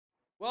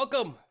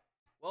Welcome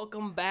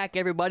back,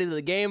 everybody, to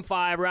the Game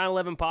 5 Round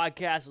 11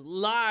 podcast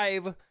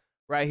live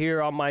right here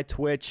on my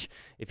Twitch.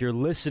 If you're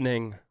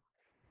listening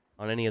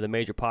on any of the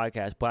major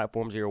podcast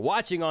platforms, or you're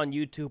watching on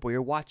YouTube, or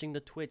you're watching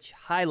the Twitch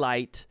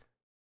highlight,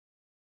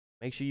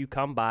 make sure you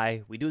come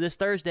by. We do this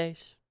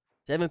Thursdays,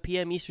 7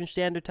 p.m. Eastern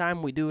Standard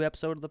Time. We do an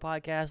episode of the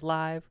podcast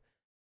live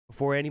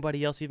before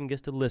anybody else even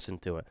gets to listen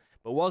to it.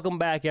 But welcome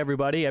back,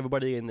 everybody.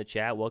 Everybody in the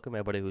chat, welcome.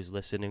 Everybody who's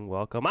listening,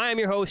 welcome. I am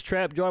your host,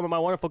 Trep, joined by my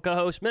wonderful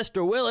co-host, Mr.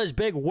 Williz,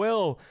 Big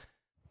Will.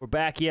 We're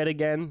back yet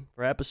again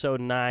for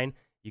episode 9.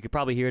 You could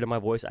probably hear it in my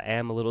voice. I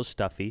am a little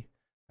stuffy.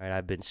 All right,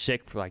 I've been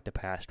sick for like the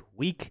past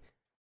week.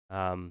 So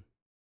I'm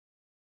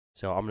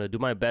going to do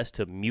my best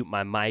to mute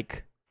my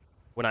mic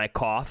when I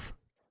cough.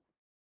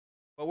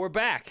 But we're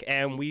back,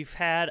 and we've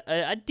had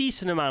a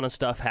decent amount of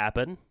stuff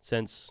happen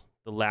since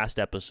the last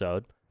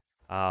episode.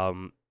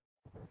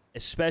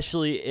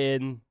 Especially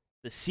in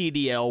the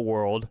CDL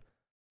world,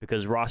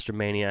 because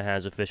Rostermania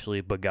has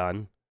officially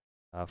begun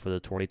for the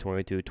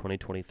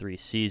 2022-2023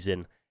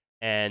 season.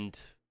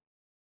 And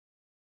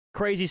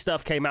crazy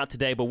stuff came out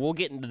today, but we'll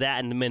get into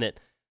that in a minute.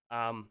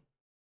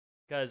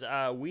 Because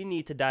we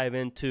need to dive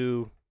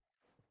into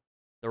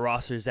the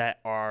rosters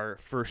that are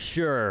for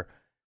sure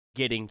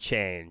getting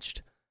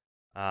changed.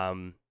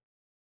 I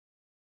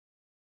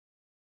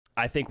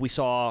think we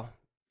saw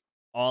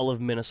all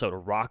of Minnesota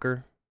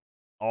rocker.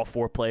 All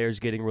 4 players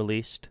getting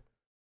released.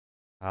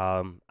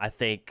 I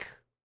think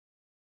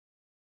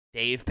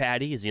Dave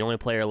Patty is the only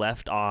player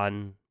left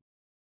on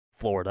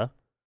Florida.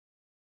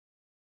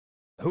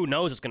 Who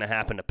knows what's going to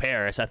happen to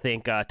Paris? I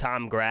think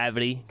Tom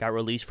Gravity got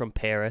released from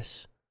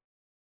Paris.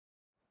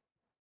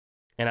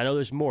 And I know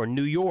there's more.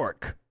 New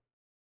York.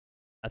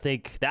 I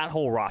think that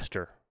whole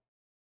roster,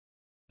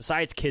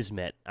 besides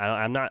Kismet,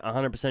 I'm not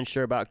 100%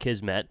 sure about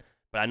Kismet,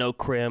 but I know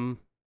Krim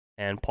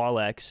and Paul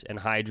X and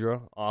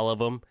Hydra, all of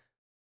them.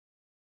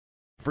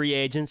 Free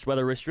agents,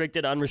 whether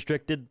restricted,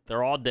 unrestricted,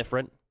 they're all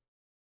different.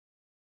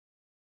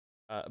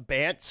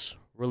 Bantz,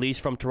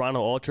 released from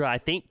Toronto Ultra. I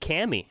think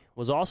Cammy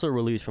was also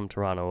released from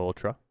Toronto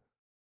Ultra.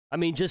 I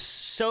mean,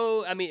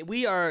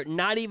 we are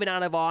not even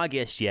out of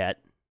August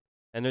yet,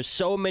 and there's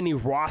so many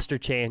roster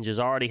changes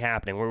already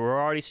happening. We're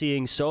already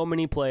seeing so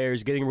many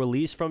players getting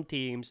released from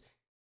teams.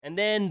 And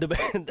then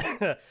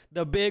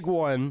the big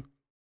one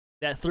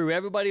that threw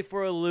everybody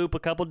for a loop a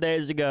couple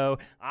days ago,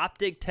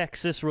 Optic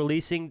Texas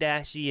releasing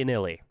Dashy and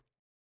Illy.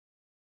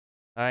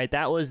 All right,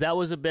 that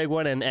was a big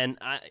one, and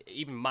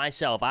even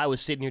myself, I was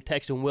sitting here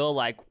texting Will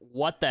like,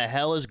 what the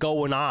hell is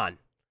going on?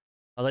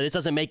 I was like, this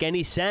doesn't make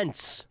any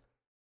sense.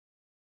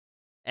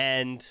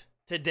 And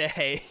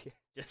today,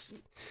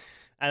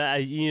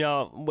 we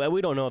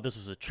don't know if this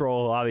was a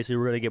troll. Obviously,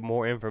 we're going to get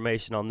more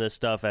information on this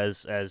stuff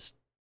as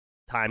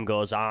time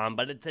goes on.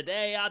 But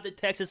today, Optic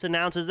Texas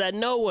announces that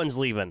no one's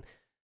leaving.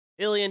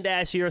 Illy and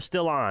Dashy are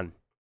still on.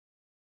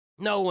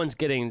 No one's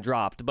getting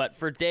dropped. But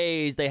for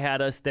days, they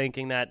had us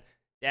thinking that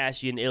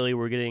Dashy and Illy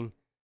were getting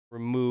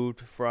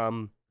removed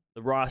from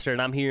the roster, and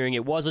I'm hearing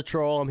it was a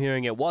troll. I'm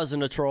hearing it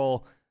wasn't a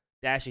troll.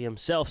 Dashy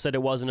himself said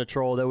it wasn't a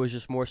troll. There was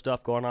just more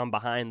stuff going on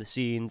behind the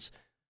scenes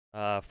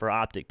for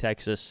Optic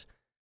Texas.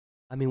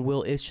 I mean,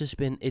 Will, it's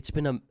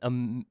been a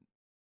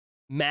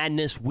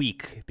madness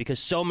week because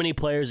so many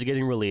players are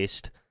getting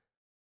released.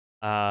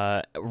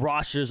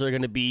 Rosters are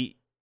going to be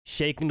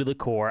shaken to the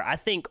core. I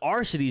think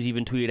Arcity's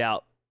even tweeted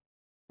out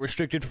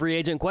restricted free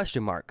agent ?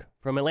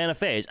 From Atlanta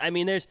FaZe. I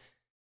mean, there's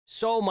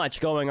so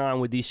much going on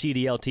with these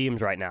CDL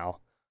teams right now.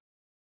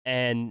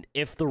 And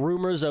if the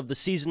rumors of the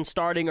season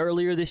starting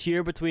earlier this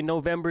year between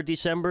November,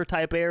 December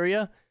type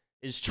area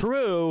is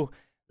true,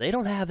 they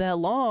don't have that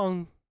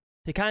long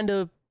to kind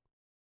of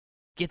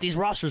get these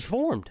rosters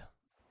formed.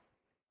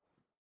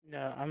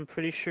 No, I'm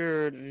pretty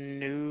sure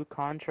new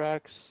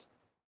contracts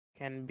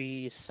can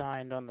be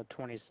signed on the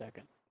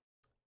 22nd.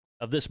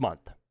 Of this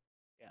month.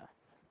 Yeah,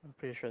 I'm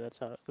pretty sure that's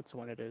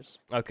when it is.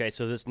 Okay,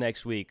 so this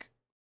next week,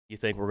 you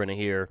think we're going to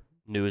hear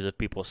news of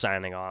people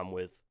signing on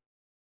with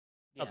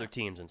other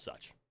teams and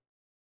such?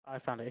 I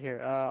found it here.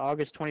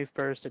 August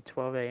 21st at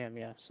 12 a.m.,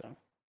 yeah, so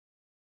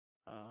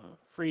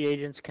free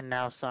agents can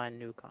now sign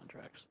new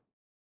contracts.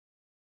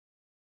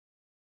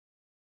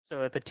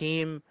 So if a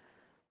team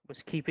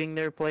was keeping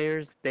their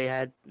players,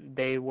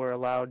 they were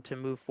allowed to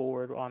move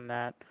forward on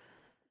that.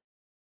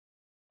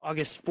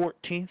 August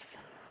 14th,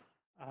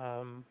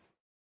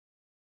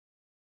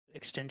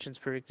 extensions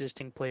for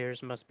existing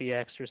players must be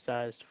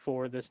exercised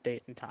for this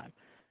date and time.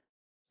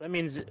 That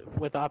means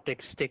with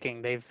Optic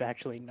sticking, they've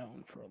actually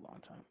known for a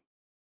long time.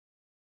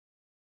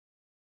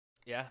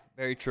 Yeah,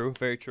 very true,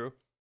 very true.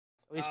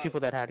 At least people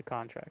that had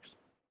contracts.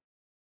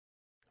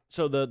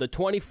 So the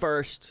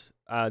 21st,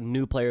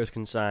 new players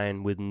can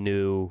sign with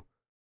new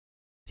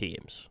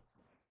teams.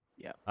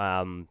 Yeah.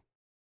 And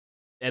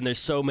there's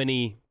so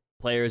many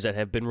players that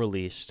have been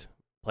released,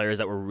 players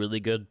that were really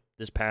good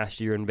this past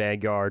year in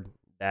Vanguard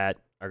that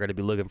are going to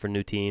be looking for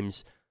new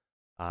teams.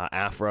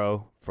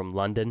 Afro from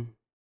London.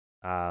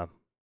 I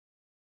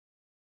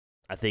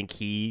think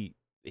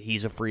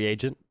he's a free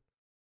agent.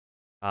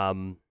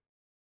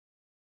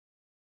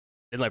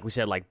 and like we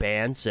said, like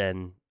Bance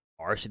and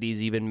Arcides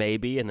even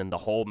maybe, and then the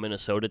whole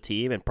Minnesota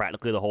team and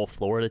practically the whole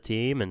Florida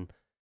team and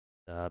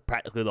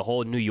practically the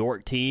whole New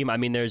York team. I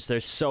mean,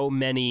 there's so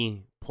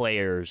many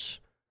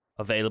players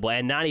available,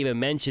 and not even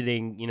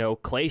mentioning,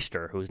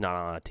 Clayster, who's not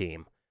on a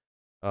team,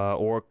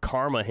 or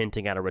Karma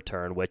hinting at a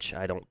return, which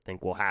I don't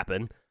think will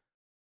happen.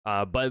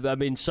 But I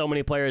mean, so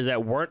many players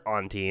that weren't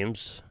on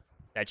teams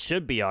that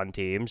should be on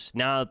teams.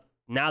 Now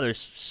there's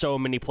so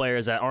many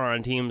players that aren't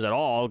on teams at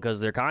all because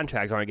their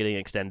contracts aren't getting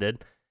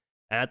extended.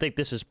 And I think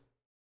this is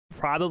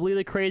probably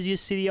the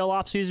craziest CDL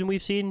offseason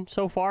we've seen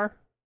so far.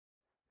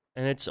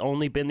 And it's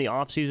only been the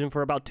offseason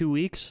for about 2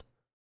 weeks.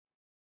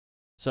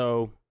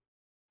 So,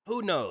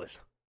 who knows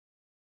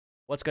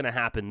what's going to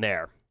happen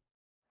there.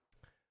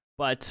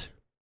 But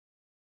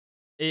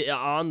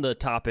on the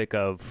topic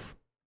of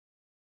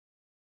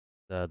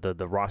the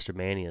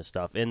Rostermania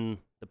stuff, in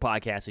the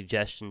podcast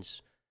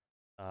suggestions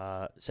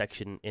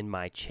section in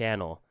my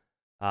channel,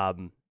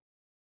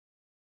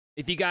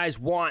 if you guys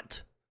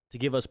want to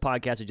give us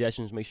podcast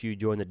suggestions, make sure you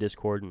join the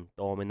Discord and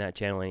throw them in that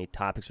channel. Any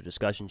topics or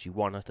discussions you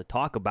want us to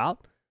talk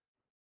about.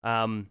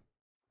 Fun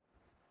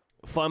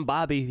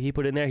Bobby, he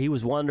put in there, he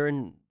was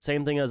wondering,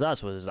 same thing as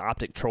us, was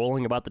Optic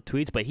trolling about the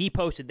tweets, but he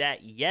posted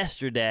that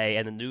yesterday,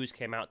 and the news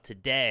came out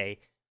today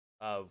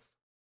of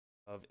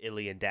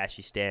Illy and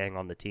Dashy staying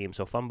on the team.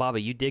 So Fun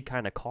Bobby, you did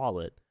kind of call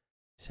it,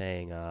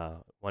 saying,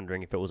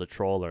 wondering if it was a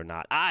troll or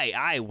not.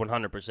 I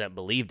 100%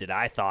 believed it.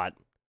 I thought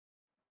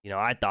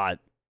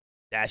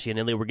Dashy and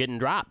Illy were getting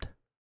dropped.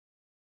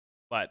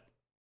 But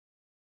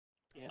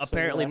yeah,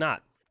 apparently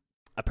not.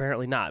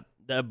 Apparently not.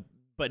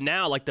 But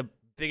now, like, the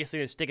biggest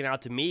thing that's sticking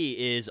out to me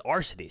is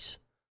Arcides.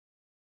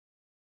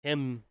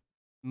 Him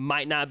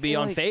might not be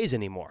on phase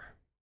anymore.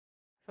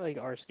 I feel like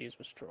Arcides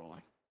was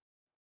trolling.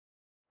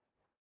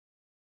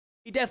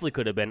 He definitely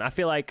could have been. I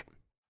feel like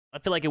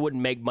it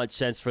wouldn't make much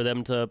sense for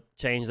them to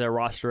change their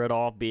roster at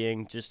all,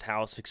 being just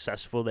how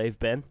successful they've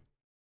been.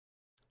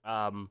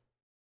 We'll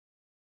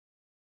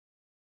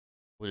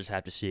just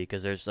have to see,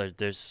 because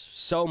there's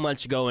so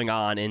much going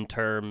on in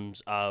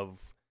terms of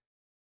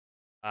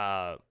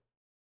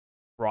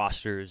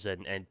rosters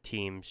and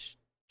teams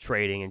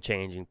trading and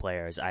changing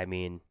players. I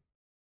mean,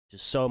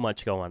 just so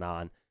much going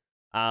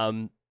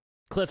on.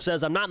 Cliff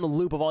says, I'm not in the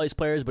loop of all these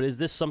players, but is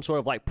this some sort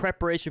of like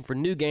preparation for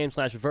new games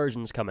 /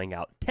 versions coming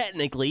out?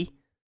 Technically,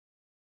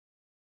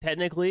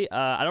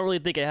 I don't really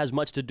think it has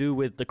much to do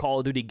with the Call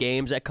of Duty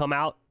games that come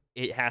out.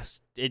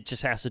 It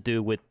just has to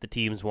do with the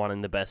teams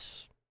wanting the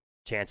best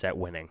chance at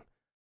winning.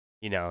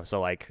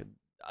 So like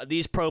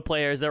these pro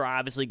players, they're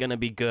obviously going to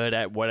be good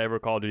at whatever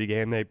Call of Duty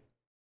game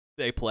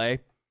they play.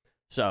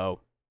 So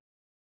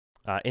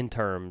in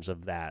terms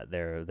of that,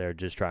 they're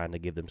just trying to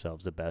give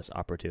themselves the best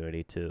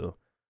opportunity to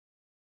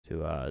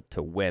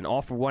win.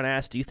 All for One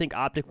asks, do you think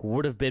Optic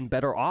would have been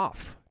better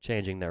off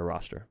changing their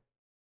roster?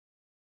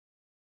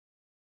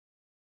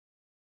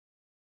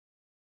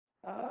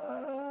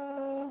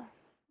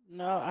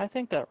 No, I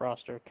think that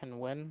roster can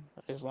win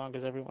as long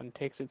as everyone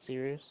takes it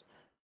serious.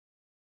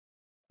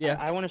 Yeah.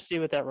 I want to see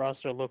what that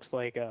roster looks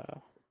like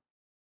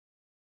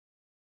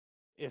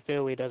if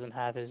Illy doesn't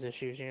have his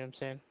issues, you know what I'm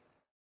saying?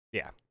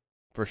 Yeah,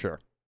 for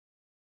sure.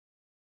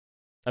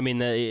 I mean,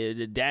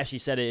 Dashy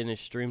said it in his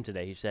stream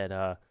today. He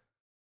said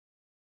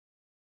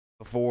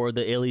before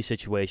the Illy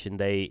situation,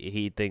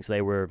 he thinks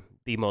they were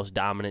the most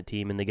dominant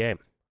team in the game,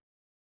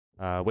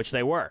 which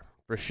they were,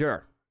 for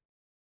sure.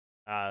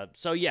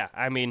 So, yeah,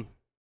 I mean,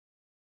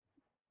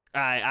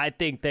 I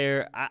think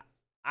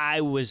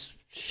I was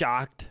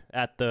shocked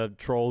at the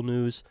troll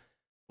news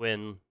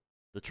when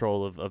the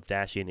troll of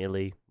Dashy and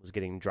Illy was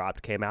getting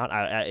dropped came out.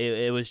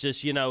 It was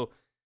just,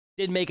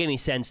 didn't make any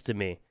sense to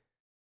me.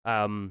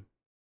 And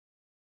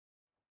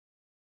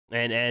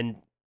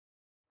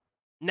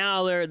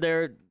now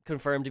they're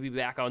confirmed to be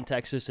back on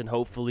Texas, and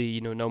hopefully,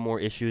 no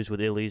more issues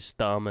with Illy's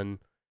thumb, and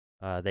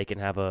they can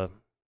have a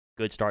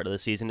good start to the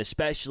season,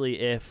 especially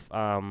if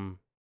the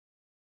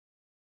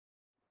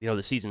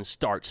season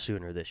starts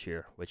sooner this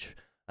year, which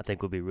I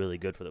think would be really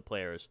good for the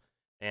players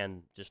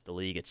and just the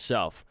league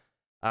itself.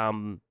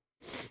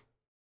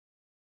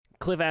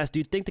 Cliff asked, do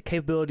you think the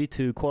capability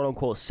to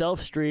quote-unquote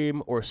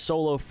self-stream or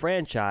solo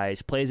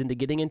franchise plays into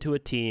getting into a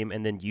team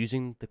and then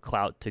using the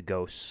clout to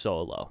go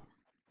solo?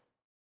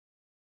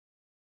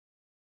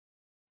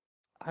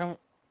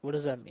 What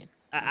does that mean?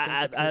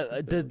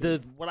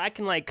 What I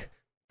can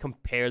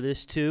compare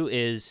this to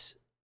is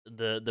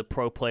the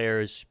pro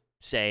players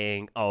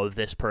saying, oh,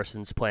 this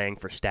person's playing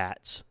for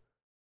stats,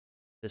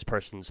 this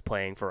person's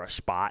playing for a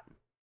spot.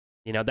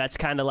 That's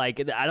kind of like,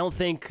 I don't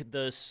think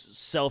the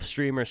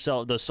self-stream or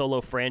the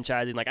solo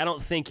franchising, I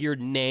don't think your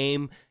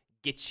name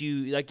gets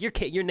you,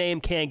 your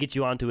name can get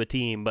you onto a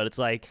team, but it's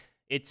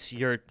it's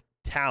your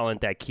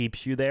talent that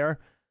keeps you there.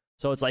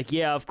 So it's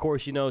yeah, of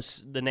course,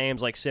 the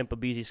names like Simpa,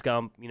 BZ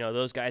Scump,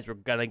 those guys were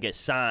going to get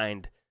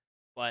signed.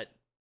 But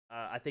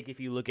I think if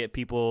you look at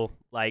people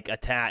like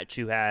Attach,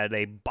 who had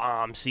a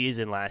bomb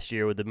season last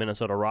year with the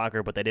Minnesota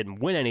Rocker, but they didn't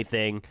win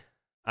anything,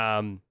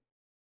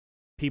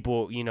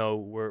 people,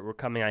 were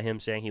coming at him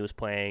saying he was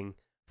playing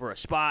for a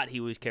spot.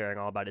 He was caring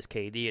all about his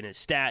KD and his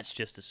stats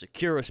just to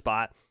secure a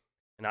spot.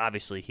 And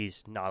obviously,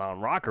 he's not on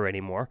rocker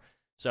anymore.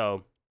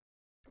 So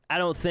I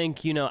don't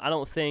think,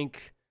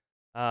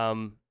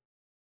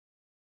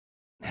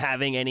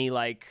 having any,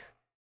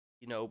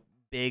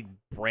 big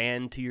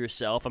brand to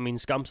yourself. I mean,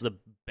 Scump's the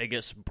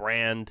biggest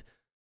brand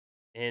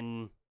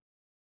in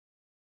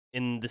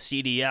the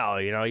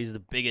CDL. He's the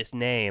biggest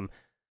name.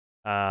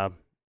 And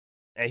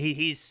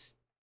he's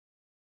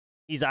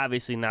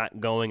obviously not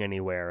going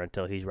anywhere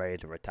until he's ready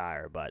to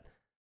retire. But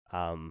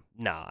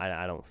no,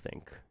 I don't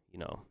think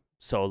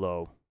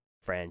solo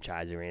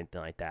franchise or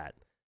anything like that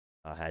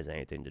has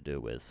anything to do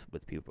with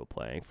people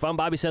playing. Fun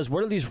Bobby says,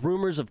 "What are these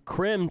rumors of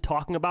Krim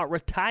talking about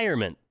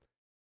retirement?"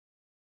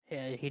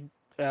 Yeah, he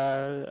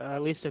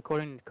at least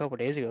according to a couple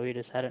days ago, he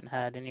just hadn't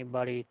had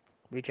anybody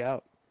reach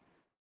out.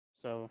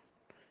 So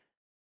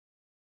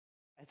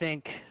I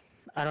think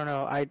I don't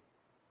know. I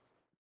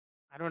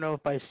don't know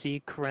if I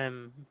see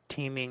Krim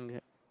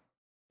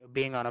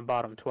being on a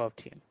bottom 12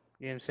 team.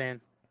 You know what I'm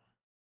saying?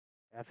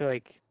 I feel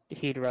like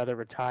he'd rather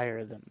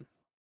retire than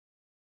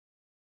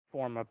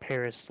form a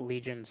Paris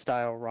Legion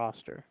style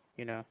roster.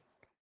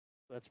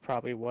 That's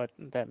probably what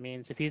that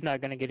means. If he's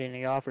not going to get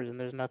any offers, and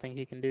there's nothing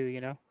he can do.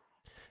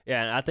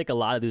 Yeah, and I think a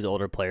lot of these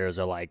older players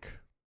are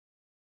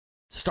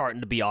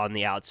starting to be on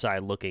the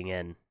outside looking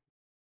in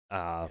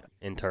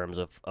terms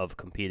of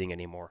competing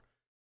anymore.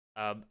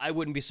 I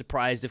wouldn't be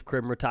surprised if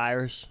Krim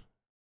retires.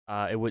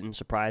 It wouldn't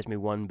surprise me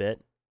one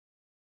bit.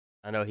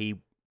 I know he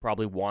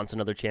probably wants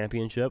another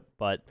championship,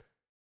 but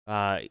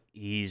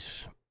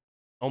he's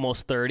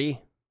almost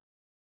 30.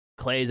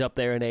 Clay's up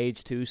there in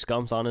age too.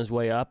 Scump's on his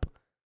way up.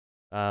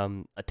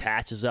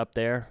 Attach is up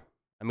there.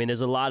 I mean,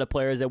 there's a lot of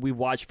players that we've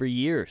watched for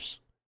years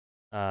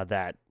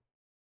that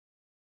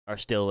are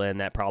still in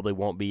that probably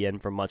won't be in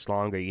for much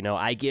longer.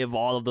 I give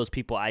all of those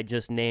people I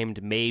just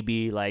named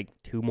maybe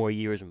 2 more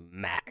years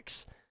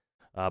max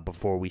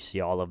before we see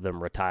all of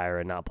them retire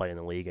and not play in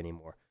the league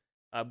anymore.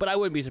 But I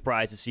wouldn't be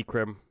surprised to see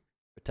Krim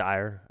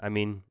retire. I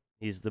mean,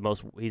 he's the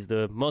most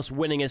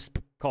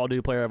winningest Call of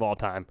Duty player of all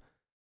time.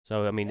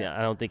 So I mean,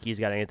 I don't think he's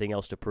got anything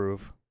else to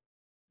prove.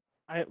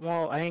 I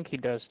think he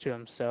does to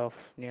himself.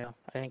 I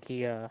think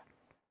he. I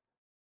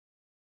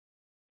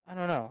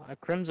don't know.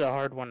 Krim's a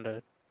hard one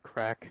to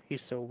crack.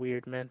 He's so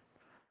weird, man.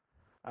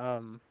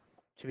 To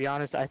be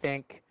honest, I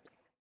think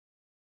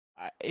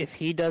if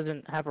he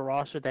doesn't have a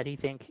roster that he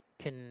think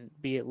can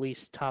be at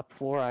least top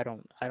 4, I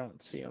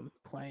don't see him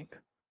playing.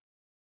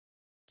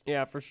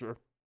 Yeah, for sure.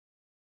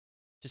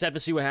 Just have to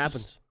see what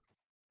happens.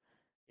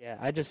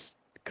 Yeah,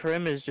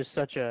 Krim is just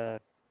such a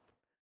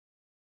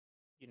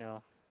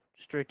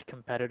strict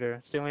competitor.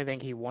 It's the only thing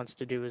he wants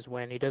to do is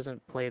win. He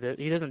doesn't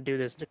do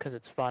this because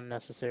it's fun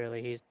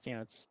necessarily. He's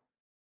it's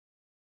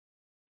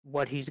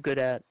what he's good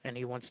at, and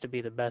he wants to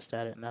be the best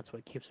at it, and that's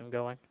what keeps him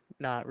going.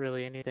 Not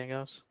really anything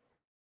else.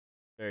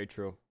 Very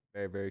true.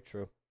 Very, very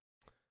true.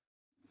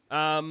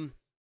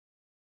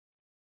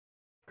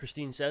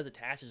 Christine says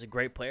Attach is a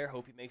great player.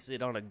 Hope he makes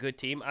it on a good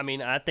team. I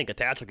mean, I think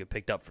Attach will get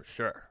picked up for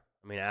sure.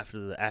 I mean, after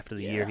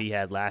the year he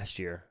had last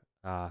year,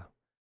 I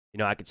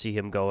could see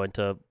him going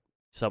to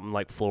something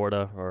like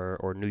Florida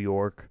or New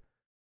York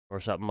or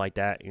something like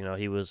that.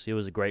 He was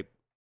a great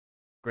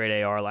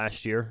AR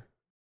last year.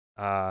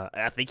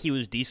 I think he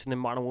was decent in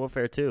Modern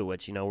Warfare 2,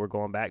 which we're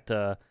going back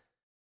to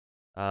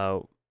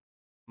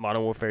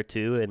Modern Warfare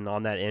 2 and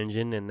on that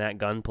engine and that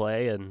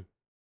gunplay, and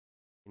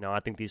I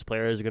think these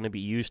players are going to be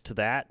used to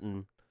that,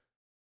 and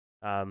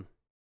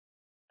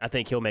I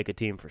think he'll make a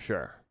team for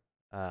sure.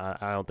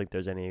 I don't think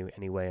there's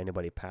any way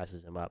anybody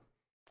passes him up.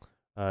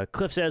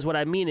 Cliff says, "What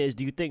I mean is,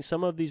 do you think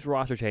some of these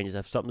roster changes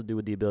have something to do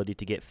with the ability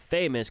to get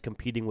famous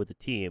competing with the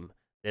team,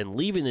 then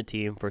leaving the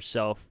team for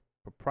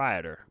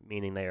self-proprietor,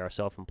 meaning they are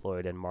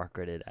self-employed and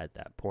marketed at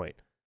that point?"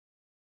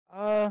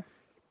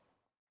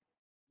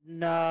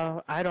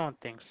 No, I don't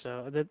think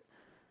so. The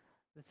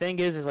thing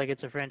is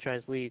it's a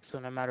franchise league, so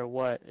no matter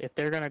what, if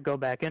they're gonna go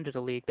back into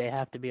the league, they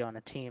have to be on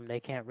a team. They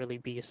can't really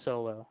be a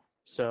solo.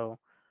 So,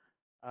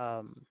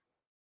 I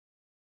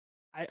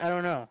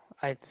don't know.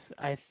 I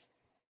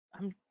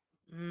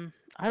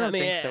don't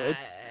think so.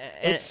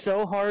 It's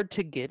so hard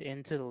to get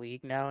into the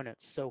league now, and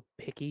it's so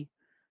picky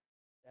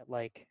that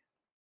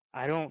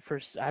I don't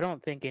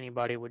think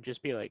anybody would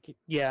just be like,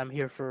 yeah, I'm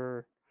here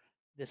for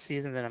this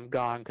season, then I'm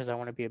gone because I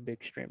want to be a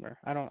big streamer.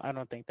 I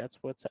don't think that's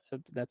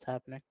that's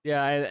happening.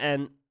 Yeah,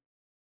 and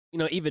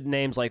even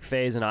names like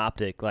FaZe and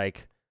Optic,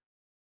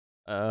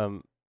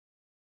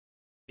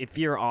 if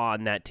you're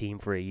on that team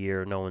for a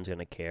year, no one's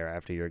gonna care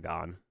after you're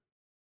gone.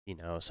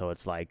 So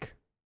it's a lot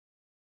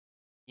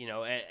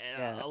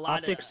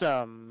Optics,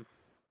 a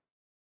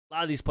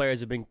lot of these players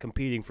have been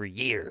competing for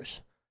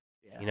years.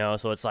 Yeah.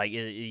 So it's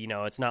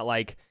it's not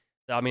like,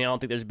 I don't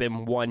think there's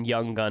been one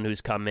young gun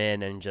who's come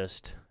in and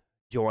just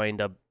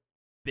joined a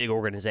big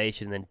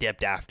organization and then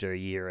dipped after a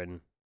year,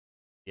 and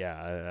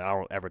I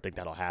don't ever think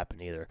that'll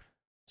happen either.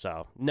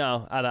 So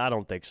no, I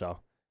don't think so.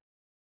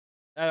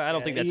 I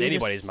don't think that's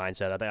anybody's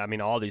mindset. I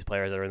mean, all these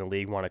players that are in the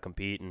league want to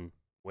compete and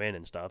win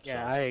and stuff.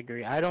 Yeah, so. I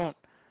agree.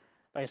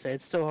 like I said,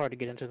 it's so hard to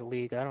get into the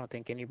league. I don't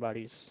think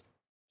anybody's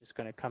just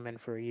going to come in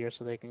for a year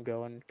so they can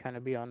go and kind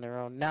of be on their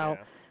own. Now,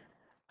 Yeah.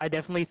 I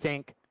definitely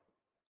think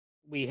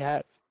we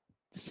have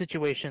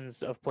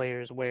situations of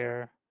players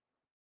where,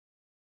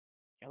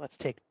 let's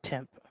take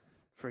Temp,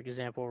 for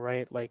example,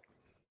 right? Like,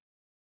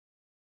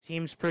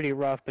 team's pretty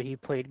rough, but he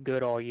played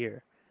good all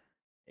year.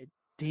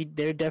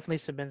 There are definitely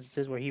some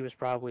instances where he was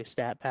probably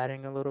stat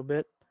padding a little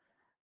bit.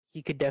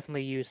 He could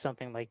definitely use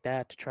something like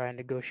that to try and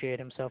negotiate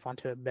himself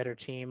onto a better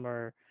team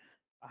or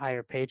a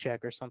higher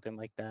paycheck or something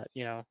like that.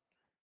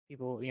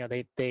 People,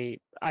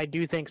 I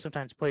do think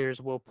sometimes players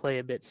will play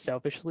a bit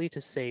selfishly to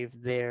save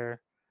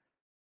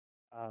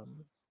um,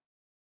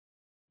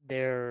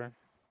 their,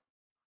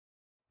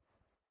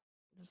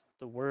 just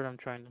the word I'm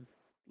trying to,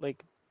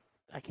 like,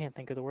 I can't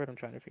think of the word I'm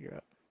trying to figure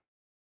out.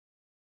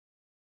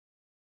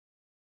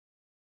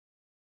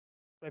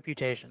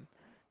 Reputation.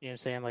 You know what I'm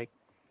saying? Like,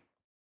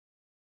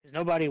 because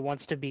nobody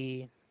wants to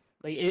be,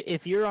 like,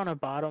 if you're on a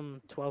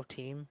bottom 12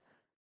 team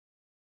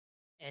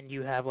and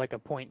you have like a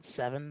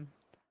 .7,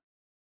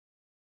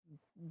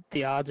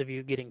 the odds of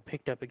you getting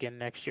picked up again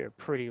next year are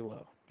pretty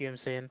low. You know what I'm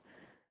saying?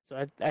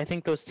 So I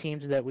think those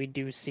teams that we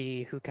do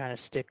see who kind of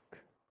stick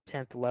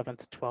 10th,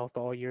 11th, 12th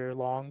all year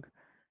long,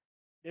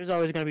 there's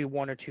always going to be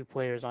one or two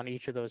players on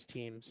each of those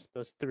teams,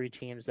 those three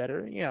teams that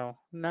are,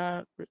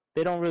 not,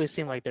 they don't really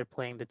seem like they're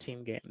playing the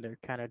team game. They're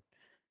kind of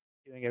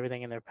doing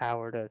everything in their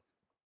power to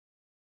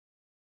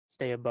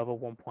stay above a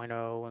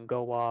 1.0 and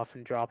go off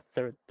and drop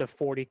the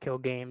 40 kill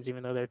games,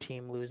 even though their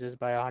team loses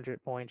by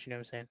 100 points. You know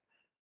what I'm saying?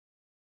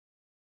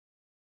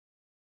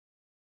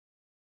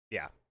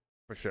 Yeah,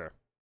 for sure.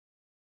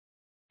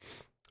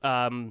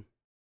 Cliff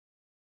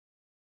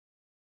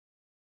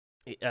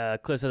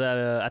said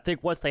that I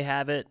think once they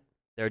have it,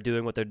 they're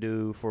doing what they're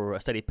due for a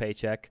steady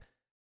paycheck.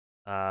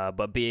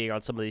 But being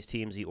on some of these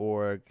teams, the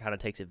org kind of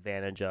takes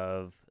advantage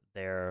of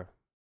their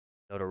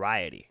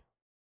notoriety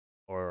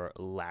or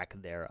lack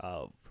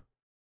thereof.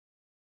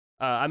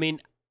 I mean,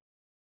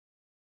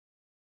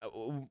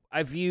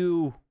 I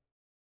view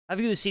the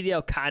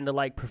CDL kind of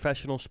like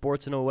professional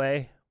sports in a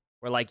way,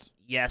 where like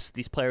yes,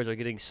 these players are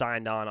getting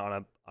signed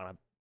on a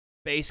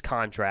base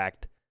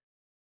contract,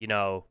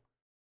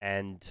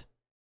 and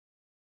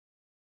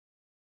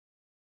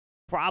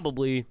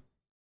probably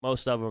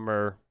most of them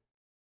are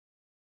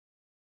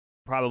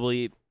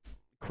probably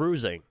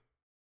cruising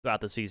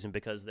throughout the season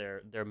because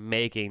they're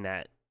making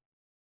that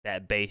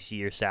base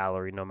year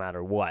salary no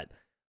matter what.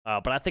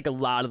 But I think a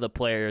lot of the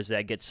players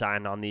that get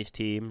signed on these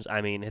teams,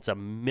 I mean, it's $1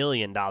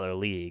 million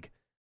league.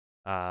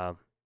 I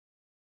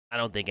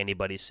don't think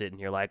anybody's sitting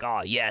here like,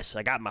 oh, yes,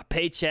 I got my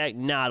paycheck.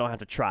 Now I don't have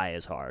to try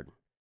as hard.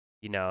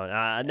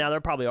 Now there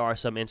probably are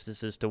some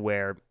instances to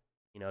where,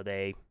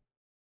 they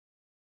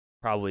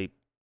probably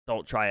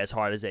don't try as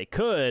hard as they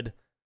could.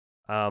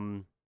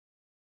 But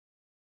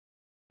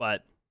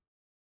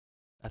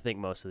I think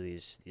most of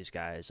these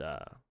guys,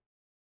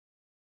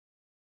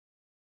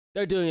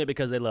 they're doing it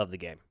because they love the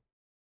game.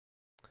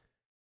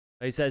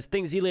 He says,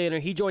 think Z-Laner,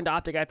 he joined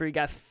Optic after he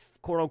got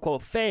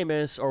quote-unquote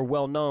famous or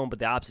well-known, but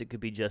the opposite could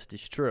be just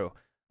as true.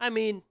 I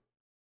mean,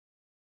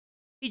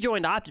 he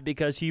joined Optic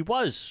because he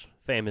was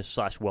famous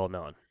 /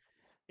 well-known.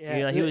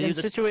 Yeah, he was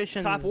a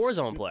situations, top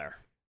Warzone player.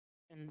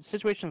 In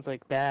situations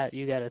like that,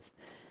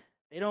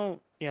 they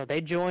don't,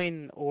 they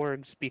join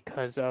orgs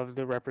because of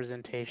the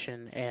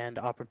representation and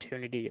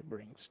opportunity it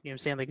brings. You know what I'm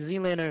saying? Like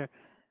Z-Laner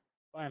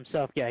by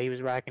himself, yeah, he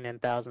was racking in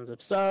thousands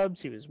of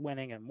subs. He was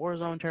winning in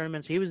Warzone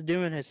tournaments. He was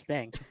doing his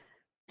thing.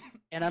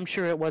 And I'm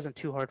sure it wasn't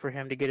too hard for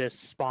him to get a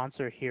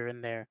sponsor here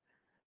and there.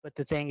 But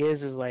the thing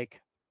is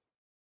like,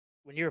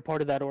 when you're a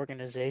part of that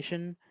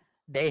organization,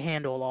 they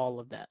handle all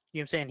of that. You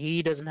know what I'm saying?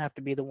 He doesn't have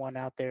to be the one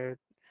out there,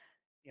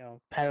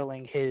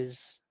 peddling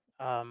his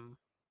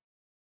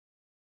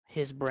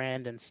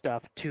brand and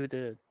stuff to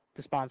the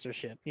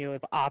sponsorship.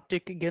 If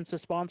Optic gets a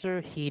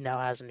sponsor, he now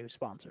has a new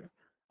sponsor.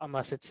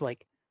 Unless it's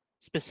like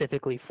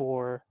specifically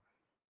for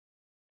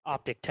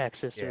Optic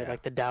Texas or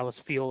like the Dallas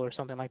Fuel or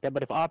something like that.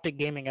 But if Optic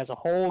Gaming as a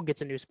whole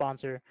gets a new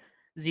sponsor,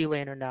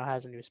 Z-Laner now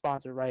has a new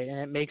sponsor, right? And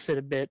it makes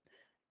it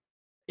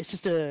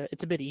it's a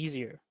bit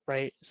easier,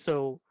 right?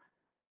 So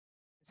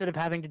instead of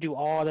having to do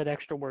all that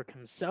extra work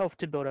himself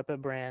to build up a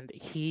brand,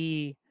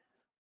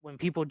 when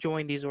people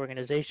join these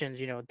organizations,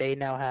 they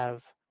now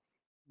have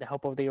the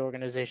help of the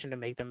organization to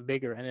make them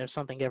bigger. And if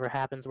something ever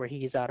happens where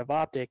he's out of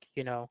Optic,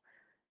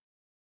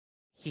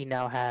 he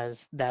now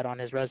has that on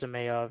his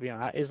resume of,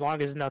 as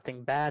long as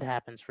nothing bad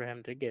happens for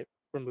him to get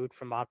removed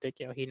from Optic,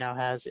 he now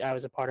has, I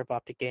was a part of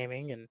Optic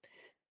Gaming, and,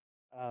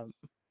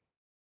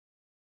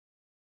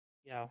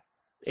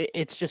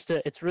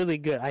 it's really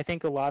good. I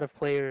think a lot of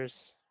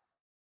players,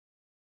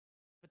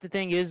 but the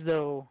thing is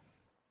though,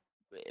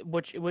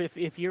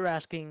 if you're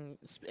asking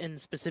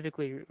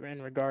specifically in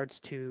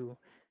regards to,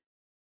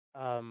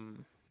 like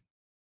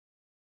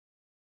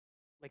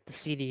the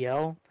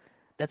CDL,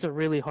 that's a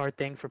really hard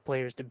thing for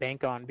players to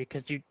bank on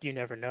because you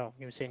never know.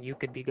 You know what I'm saying? You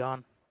could be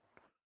gone.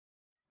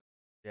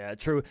 Yeah,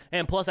 true.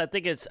 And plus, I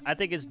think it's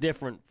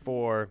different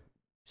for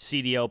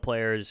CDL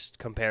players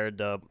compared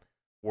to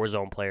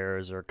Warzone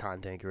players or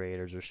content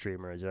creators or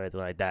streamers or anything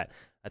like that.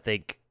 I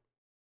think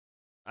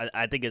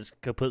it's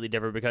completely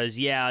different because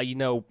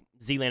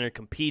Zlander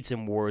competes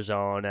in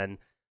Warzone and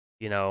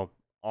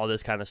all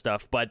this kind of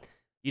stuff, but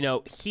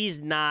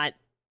he's not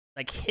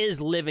like his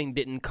living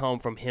didn't come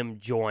from him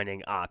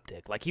joining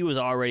Optic. Like he was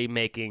already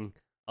making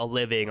a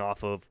living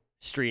off of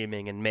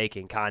streaming and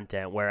making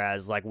content,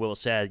 whereas like Will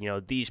said,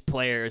 these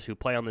players who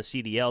play on the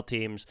CDL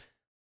teams,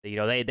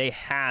 they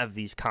have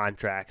these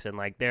contracts and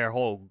like their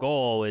whole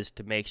goal is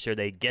to make sure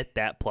they get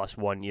that plus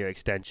 1 year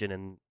extension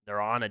and they're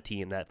on a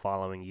team that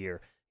following year,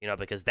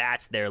 because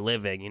that's their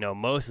living.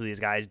 Most of these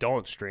guys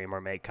don't stream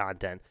or make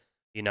content.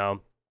 Yeah.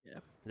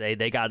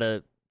 They got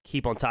to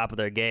keep on top of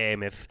their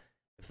game if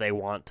they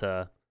want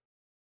to,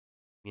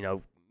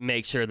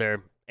 make sure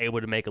they're able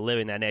to make a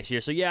living that next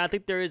year. So yeah, I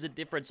think there is a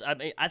difference. I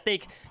mean, I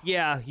think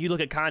you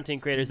look at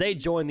content creators, they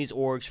join these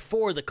orgs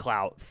for the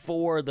clout,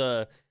 for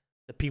the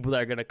people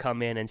that are going to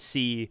come in and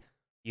see,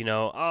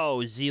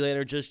 oh,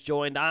 Zlander just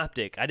joined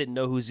Optic. I didn't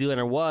know who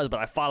Zlander was,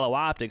 but I follow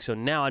Optic, so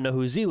now I know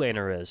who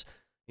Zlander is.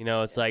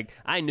 It's like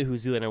I knew who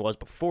Zlander was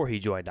before he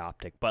joined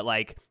Optic, but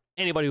like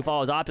anybody who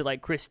follows Optic,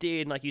 like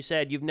Christine, like you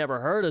said, you've never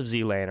heard of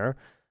Zlander.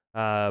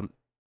 And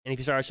if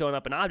you start showing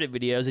up in Optic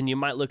videos and you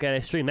might look at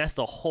a stream, that's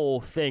the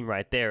whole thing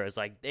right there. It's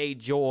like they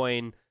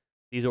join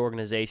these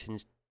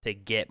organizations to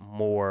get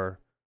more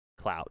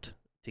clout,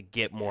 to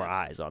get more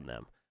eyes on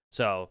them.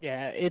 So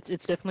yeah, it's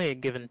definitely a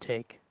give and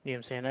take. You know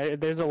what I'm saying?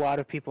 There's a lot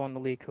of people in the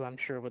league who I'm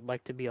sure would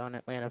like to be on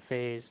Atlanta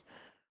FaZe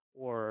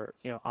or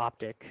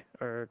Optic,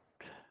 or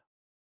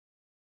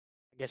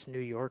I guess New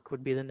York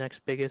would be the next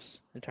biggest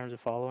in terms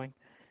of following.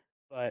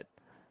 But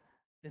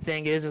the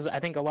thing is I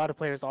think a lot of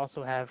players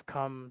also have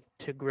come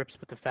to grips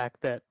with the fact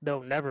that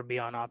they'll never be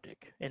on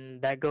Optic,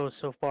 and that goes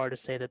so far to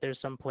say that there's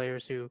some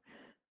players who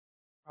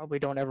probably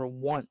don't ever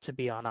want to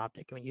be on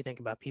Optic. I mean, you think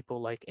about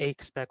people like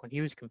Aches back when he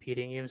was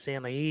competing. You know what I'm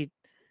saying? Like he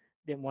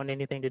didn't want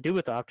anything to do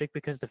with Optic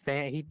because the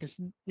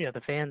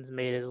fans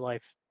made his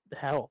life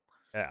hell.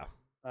 yeah,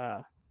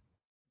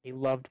 he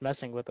loved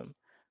messing with them.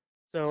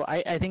 So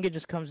I think it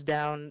just comes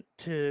down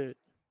to,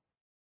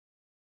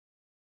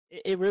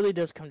 it really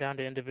does come down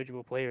to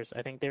individual players.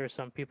 I think there are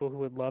some people who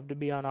would love to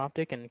be on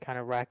Optic and kind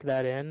of rack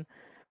that in.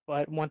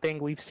 But one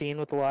thing we've seen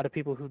with a lot of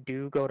people who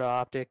do go to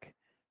Optic,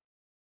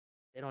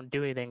 they don't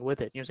do anything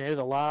with it. You know what I'm saying? There's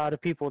a lot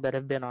of people that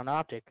have been on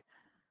Optic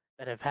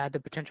that have had the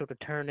potential to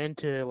turn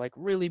into like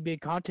really big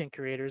content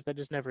creators that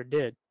just never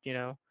did,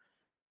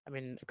 I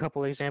mean, a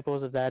couple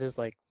examples of that is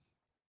like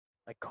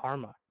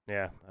Karma.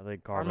 yeah, I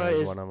think Karma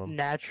is is one of them.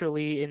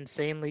 naturally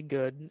insanely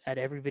good at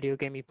every video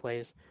game he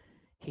plays.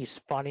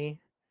 He's funny,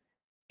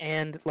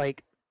 and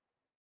like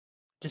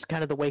just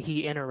kind of the way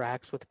he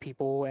interacts with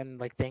people and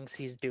like things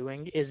he's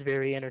doing is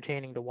very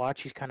entertaining to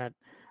watch. He's kind of,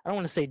 I don't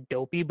want to say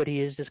dopey, but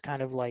he is just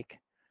kind of like,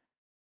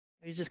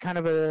 he's just kind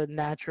of a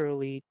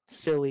naturally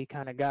silly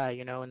kind of guy,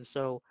 and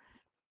so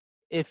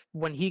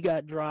when he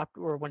got dropped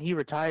or when he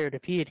retired,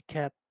 if he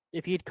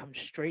had come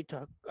straight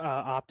to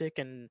Optic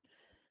and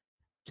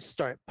just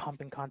start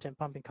pumping content,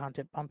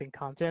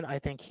 I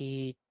think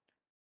he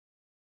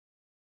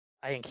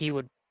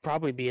would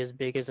probably be as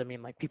big as, I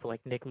mean, like people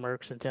like Nick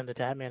Merckx and Tim the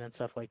Tatman and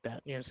stuff like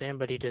that. You know what I'm saying?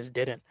 But he just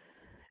didn't.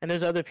 And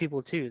there's other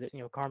people too that,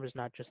 Karma's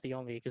not just the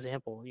only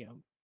example. You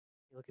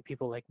look at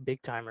people like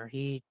Big Timer.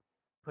 He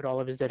put all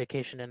of his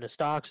dedication into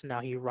stocks, and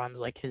now he runs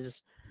like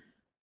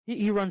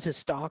he runs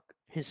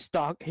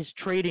his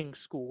trading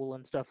school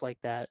and stuff like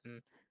that.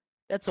 And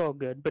that's all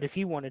good. But if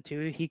he wanted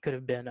to, he could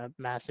have been a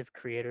massive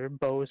creator.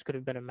 Bose could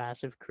have been a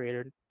massive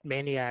creator.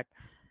 Maniac,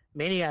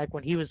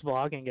 when he was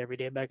vlogging every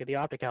day back at the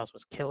Optic House,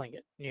 was killing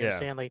it. You know what I'm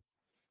saying? Like,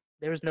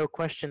 there was no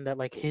question that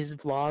like his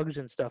vlogs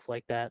and stuff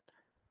like that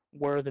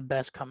were the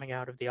best coming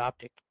out of the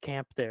Optic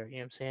camp there. You know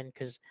what I'm saying?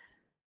 Because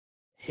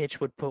Hitch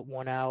would put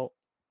one out,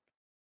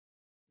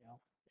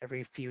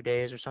 every few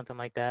days or something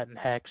like that, and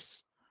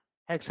Hex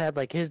had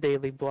like his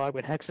daily vlog,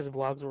 but Hex's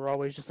vlogs were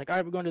always just like, all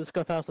right, we're going to the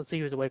Scuff House. Let's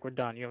see who's awake. We're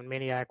done. And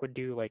Maniac would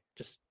do like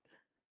just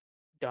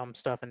dumb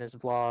stuff in his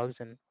vlogs,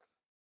 and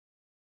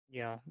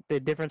the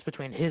difference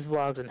between his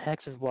vlogs and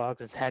Hex's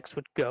vlogs is Hex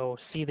would go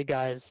see the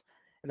guys,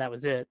 and that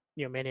was it.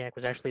 Maniac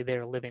was actually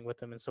there living with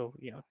them, and so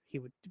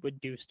he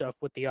would do stuff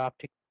with the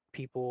Optic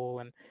people,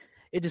 and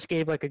it just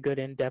gave like a good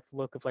in-depth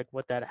look of like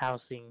what that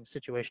housing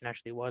situation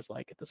actually was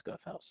like at the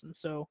Scuff House. And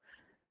so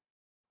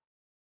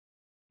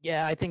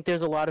yeah, I think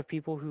there's a lot of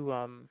people who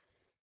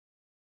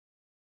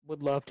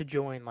would love to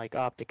join like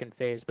Optic and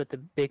FaZe, but the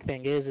big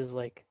thing is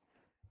like,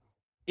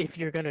 if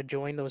you're going to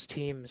join those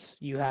teams,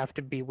 you have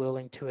to be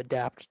willing to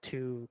adapt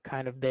to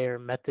kind of their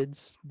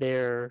methods,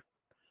 their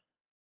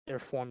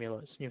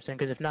formulas. You know what I'm saying?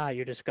 Because if not,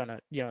 you're just gonna,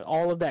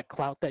 all of that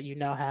clout that you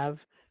now have,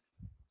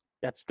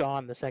 that's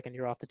gone the second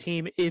you're off the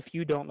team if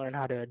you don't learn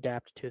how to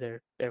adapt to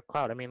their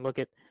clout. I mean, look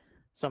at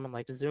someone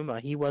like Zuma.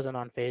 He wasn't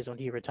on FaZe when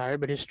he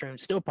retired, but his stream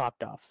still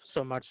popped off,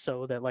 so much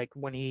so that like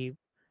when he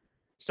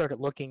started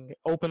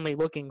openly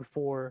looking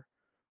for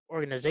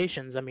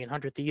organizations, I mean,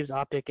 100 Thieves,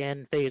 Optic,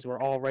 and FaZe were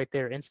all right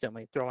there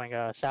instantly throwing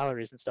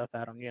salaries and stuff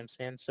at him. You know what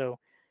I'm saying? So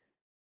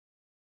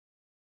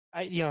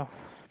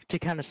to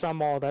kind of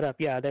sum all that up,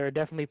 yeah, there are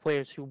definitely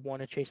players who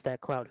want to chase that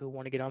clout, who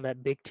want to get on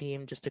that big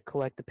team just to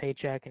collect the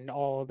paycheck and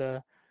all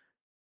the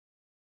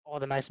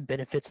nice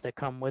benefits that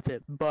come with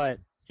it. But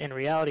in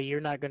reality, you're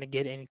not going to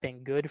get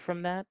anything good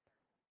from that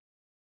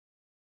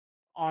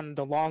on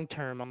the long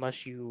term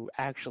unless you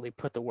actually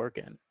put the work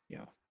in,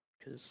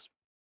 because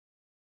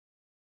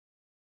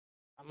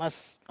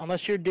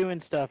unless you're doing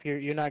stuff,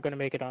 you're not going to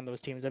make it on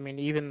those teams. I mean,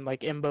 even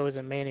like Imbos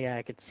and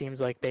Maniac, it seems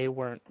like they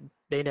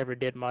never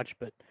did much,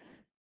 but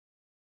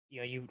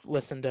you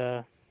listen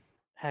to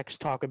Hex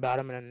talk about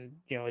them, and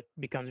it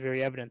becomes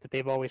very evident that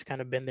they've always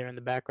kind of been there in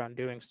the background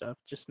doing stuff,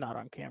 just not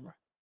on camera.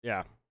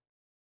 Yeah.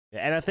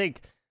 And I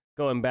think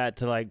going back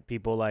to like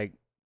people like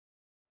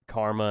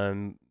Karma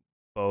and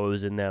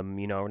Bose and them,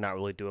 not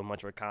really doing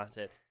much for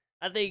content.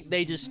 I think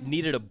they just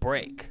needed a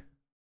break.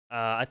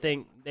 I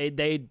think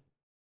they'd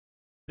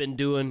been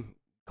doing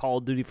Call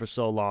of Duty for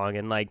so long,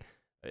 and like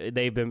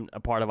they've been a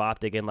part of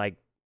Optic, and like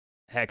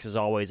Hex has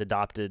always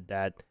adopted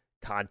that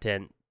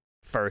content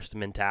first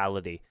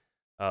mentality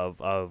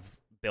of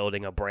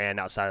building a brand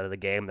outside of the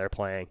game they're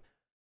playing.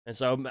 And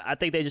so I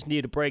think they just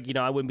needed a break.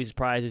 I wouldn't be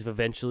surprised if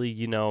eventually,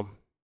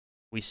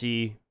 we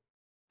see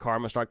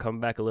Karma start coming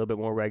back a little bit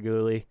more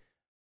regularly,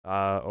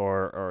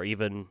 or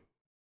even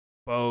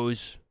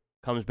Bose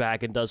comes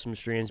back and does some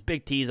streams.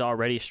 Big T's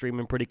already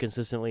streaming pretty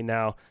consistently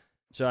now.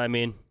 So, I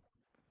mean,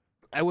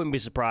 I wouldn't be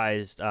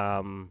surprised.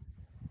 I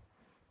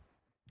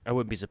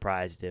wouldn't be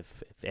surprised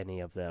if any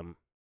of them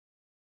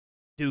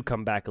do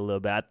come back a little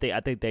bit.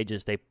 I think they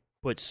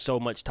put so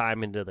much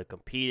time into the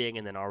competing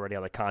and then already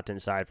on the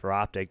content side for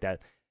Optic that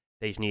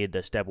they just needed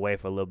to step away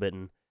for a little bit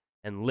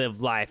and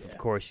live life. Yeah. Of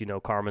course,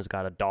 Karma's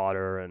got a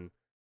daughter, and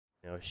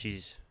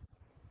she's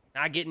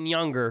not getting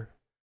younger.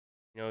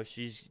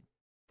 She's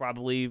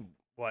probably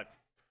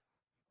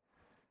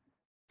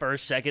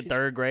first, second,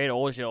 third grade,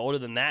 older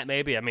than that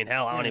maybe. I mean,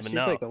 hell, I don't even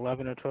know. She's like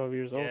 11 or 12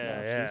 years old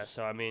now. Yeah.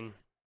 So I mean,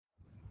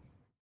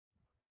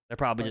 they're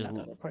probably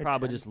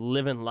just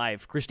living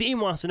life. Christine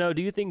wants to know: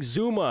 do you think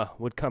Zuma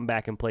would come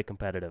back and play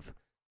competitive?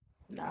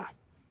 Nah.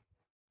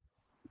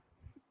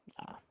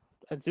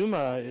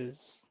 Zuma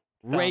is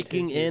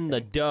raking in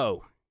the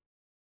dough.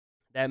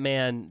 That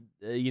man,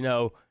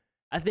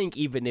 I think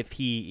even if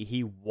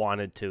he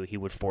wanted to, he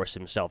would force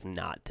himself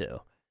not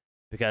to,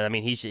 because I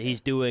mean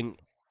he's doing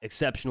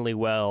exceptionally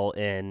well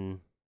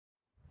in,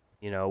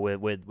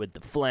 with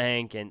the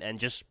flank and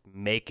just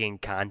making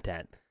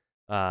content.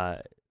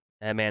 That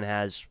man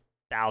has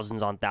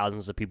thousands on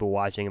thousands of people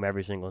watching him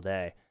every single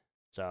day.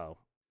 So,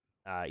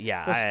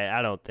 I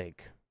don't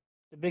think.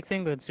 The big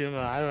thing with Zuma,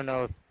 I don't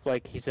know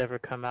if he's ever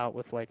come out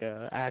with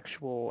a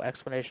actual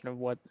explanation of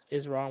what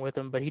is wrong with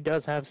him, but he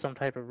does have some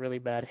type of really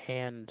bad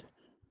hand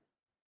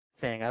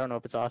thing. I don't know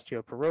if it's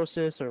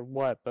osteoporosis or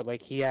what, but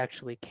he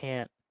actually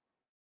can't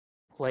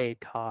play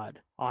COD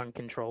on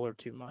controller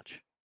too much.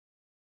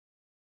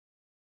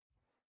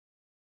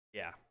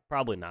 Yeah,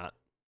 probably not.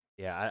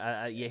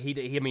 Yeah,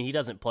 he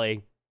doesn't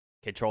play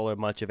controller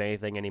much of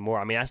anything anymore.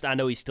 I mean, I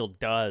know he still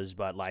does,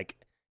 but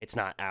it's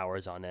not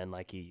hours on end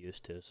like he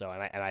used to. So,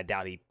 and I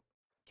doubt he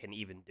can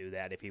even do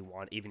that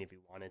even if he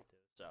wanted to.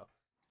 So,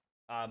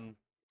 I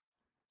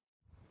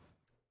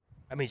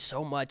mean,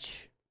 so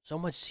much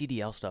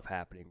CDL stuff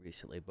happening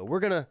recently, but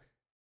we're gonna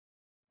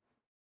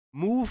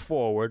move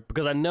forward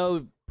because I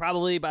know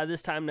probably by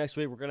this time next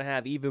week we're gonna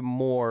have even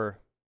more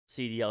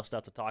CDL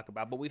stuff to talk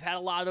about. But we've had a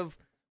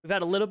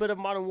little bit of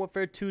Modern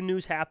Warfare 2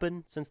 news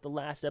happen since the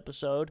last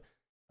episode,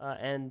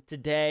 and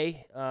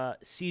today,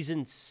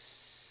 season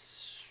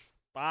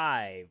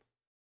 5.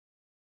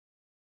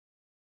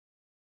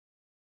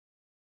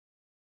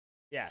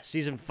 Yeah,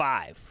 season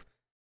 5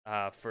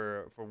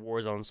 for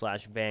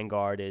Warzone /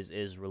 Vanguard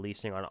is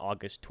releasing on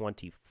August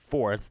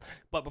 24th.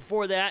 But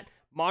before that,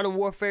 Modern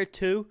Warfare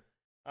 2,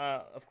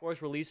 of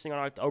course, releasing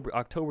on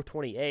October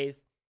 28th.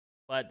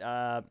 But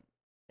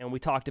and we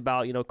talked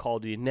about Call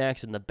of Duty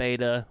Next and the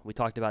beta. We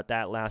talked about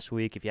that last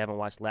week. If you haven't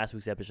watched last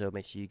week's episode,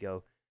 make sure you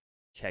go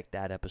check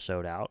that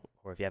episode out.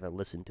 Or if you haven't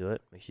listened to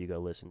it, make sure you go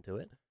listen to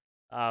it.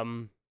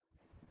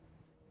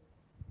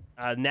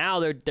 Now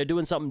they're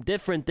doing something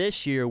different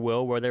this year,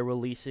 Will, where they're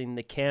releasing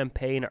the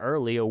campaign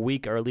early, a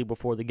week early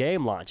before the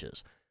game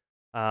launches.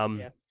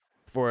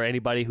 For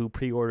anybody who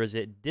pre-orders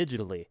it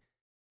digitally.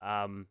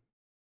 I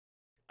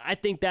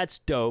think that's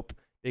dope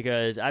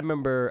because I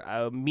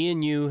remember me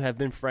and you have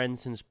been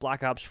friends since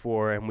Black Ops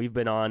 4, and we've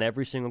been on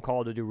every single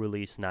Call of Duty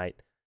release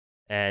night.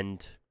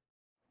 And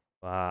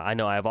I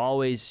know I've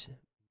always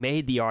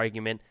made the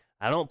argument,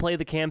 I don't play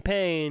the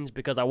campaigns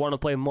because I want to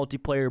play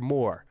multiplayer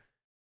more.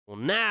 Well,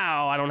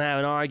 now I don't have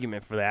an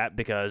argument for that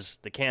because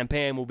the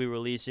campaign will be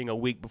releasing a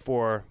week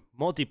before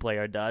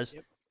multiplayer does.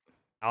 Yep.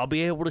 I'll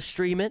be able to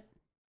stream it,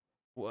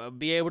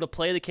 be able to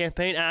play the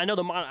campaign. And I know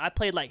I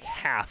played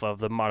half of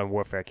the Modern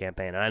Warfare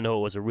campaign, and I know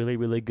it was a really,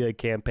 really good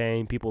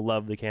campaign. People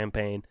love the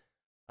campaign.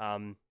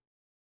 So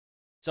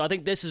I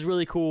think this is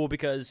really cool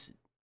because,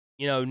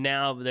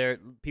 now there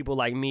people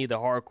like me, the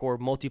hardcore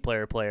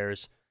multiplayer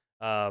players,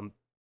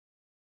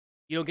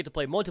 you don't get to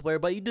play multiplayer,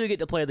 but you do get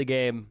to play the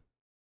game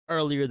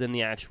earlier than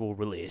the actual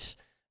release.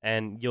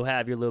 And you'll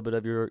have your little bit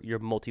of your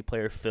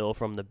multiplayer fill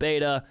from the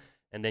beta,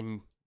 and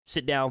then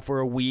sit down for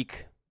a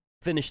week,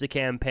 finish the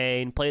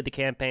campaign, play the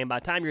campaign. By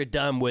the time you're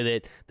done with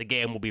it, the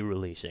game will be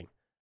releasing.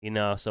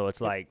 So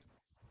it's like,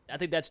 I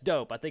think that's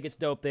dope. I think it's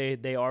dope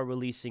they are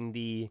releasing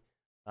the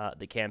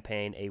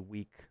campaign a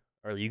week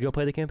early. You go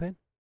play the campaign?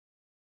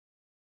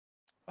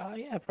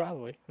 Yeah,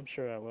 probably. I'm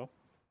sure I will.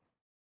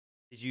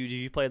 Did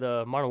you play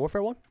the Modern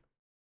Warfare one?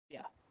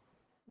 Yeah,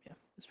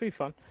 it's pretty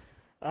fun.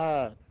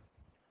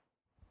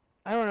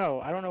 I don't know.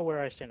 I don't know where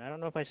I stand. I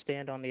don't know if I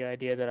stand on the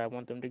idea that I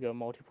want them to go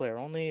multiplayer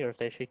only, or if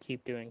they should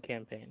keep doing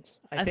campaigns.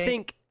 I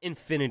think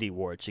Infinity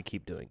Ward should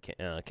keep doing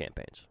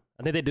campaigns.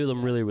 I think they do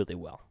them really, really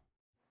well.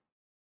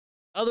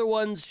 Other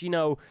ones,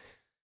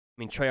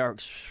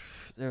 Treyarch's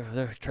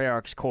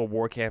Cold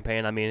War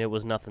campaign. I mean, it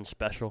was nothing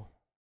special.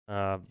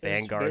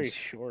 Very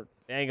short.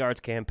 Vanguard's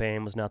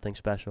campaign was nothing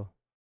special.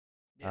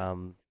 Yeah.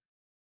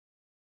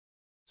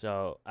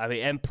 So I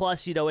mean, and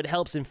plus, it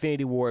helps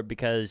Infinity Ward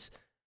because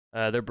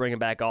they're bringing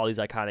back all these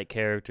iconic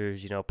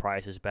characters.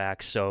 Price is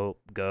back, Soap,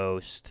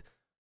 Ghost.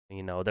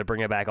 They're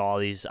bringing back all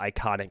these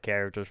iconic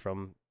characters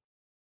from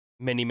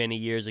many, many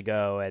years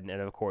ago, and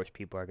of course,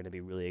 people are going to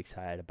be really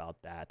excited about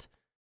that.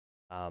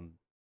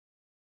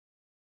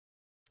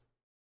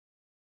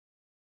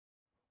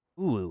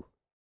 Ooh,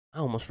 I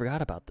almost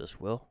forgot about this,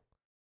 Will.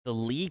 The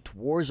leaked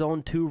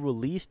Warzone 2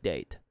 release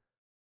date.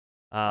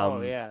 Oh,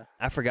 yeah.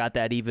 I forgot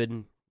that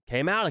even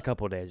came out a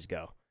couple days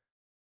ago.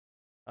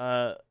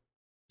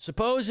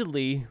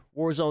 Supposedly,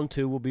 Warzone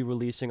 2 will be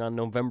releasing on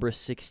November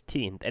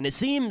 16th. And it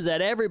seems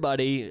that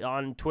everybody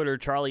on Twitter,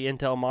 Charlie,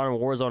 Intel, Modern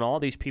Warzone,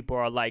 all these people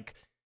are, like,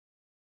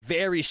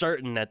 very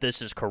certain that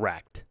this is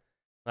correct.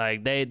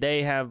 Like,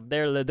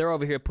 they're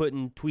over here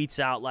putting tweets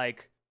out,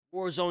 like,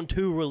 Warzone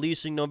 2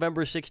 releasing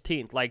November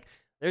 16th. Like,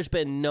 there's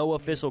been no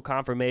official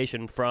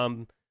confirmation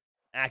from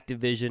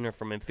Activision or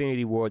from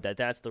Infinity Ward that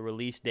that's the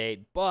release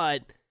date.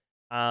 But,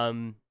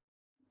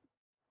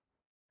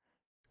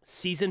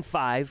 Season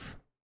 5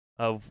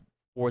 of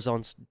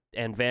Warzone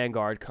and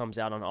Vanguard comes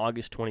out on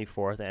August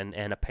 24th,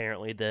 and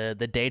apparently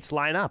the dates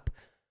line up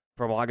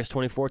from August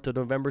 24th to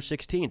November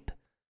 16th.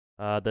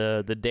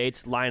 The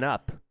dates line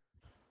up.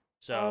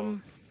 So,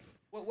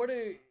 what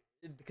are,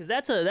 because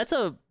that's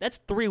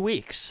 3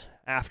 weeks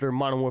after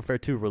Modern Warfare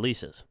 2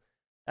 releases.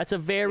 That's a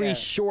very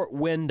short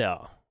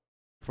window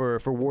for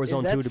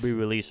Warzone 2 to be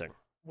releasing.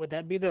 Would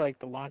that be the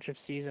launch of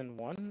Season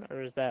 1,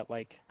 or is that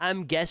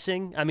I'm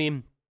guessing. I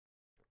mean,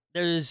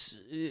 there's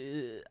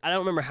I don't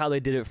remember how they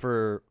did it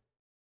for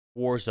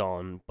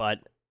Warzone, but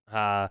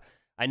I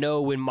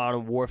know when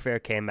Modern Warfare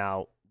came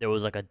out, there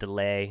was a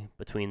delay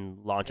between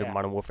launch of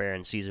Modern Warfare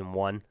and Season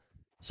 1.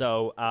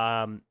 So,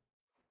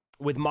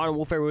 with Modern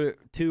Warfare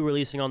 2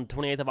 releasing on the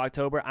 28th of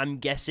October, I'm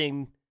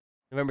guessing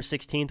November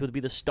 16th would be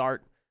the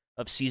start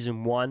of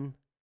Season 1,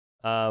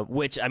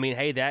 which, I mean,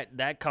 hey,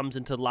 that comes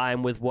into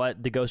line with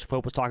what the Ghost of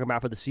Hope was talking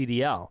about for the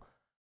CDL,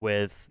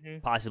 with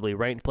possibly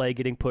ranked play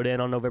getting put in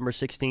on November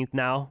 16th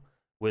now,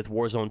 with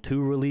Warzone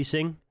 2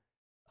 releasing,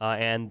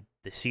 and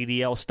the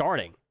CDL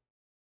starting.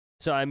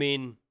 So, I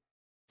mean,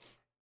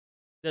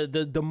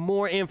 the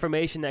more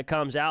information that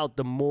comes out,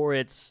 the more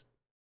it's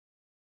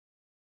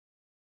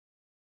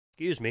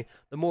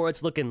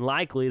looking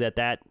likely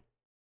that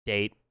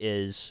date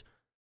is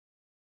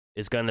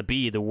going to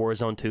be the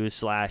Warzone 2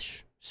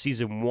 /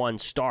 Season 1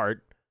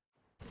 start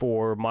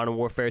for Modern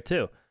Warfare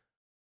 2.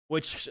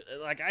 Which,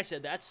 like I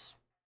said, that's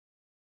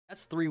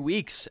 3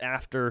 weeks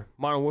after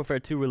Modern Warfare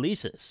 2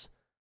 releases.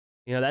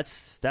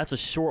 That's a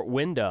short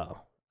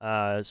window.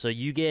 So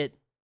you get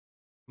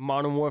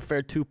Modern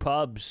Warfare 2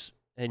 pubs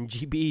and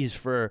GBs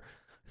for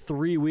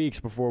 3 weeks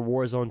before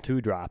Warzone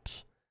 2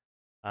 drops.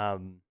 Do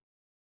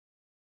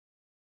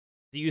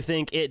you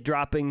think it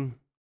dropping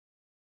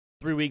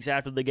 3 weeks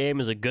after the game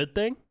is a good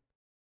thing?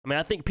 I mean,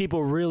 I think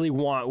people really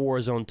want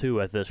Warzone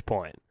 2 at this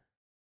point.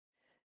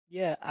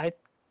 Yeah, I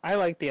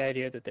like the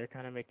idea that they're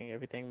kind of making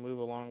everything move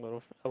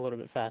along a little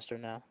bit faster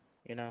now.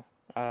 I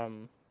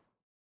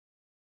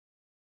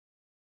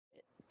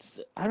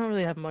don't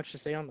really have much to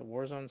say on the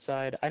Warzone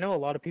side. I know a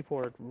lot of people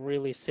are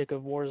really sick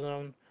of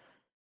Warzone,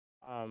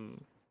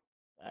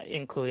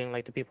 including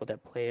the people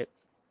that play it,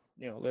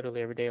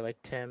 literally every day,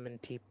 like Tim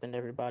and Teep and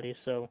everybody.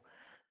 So.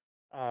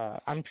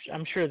 I'm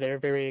sure they're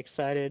very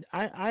excited.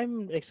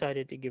 I'm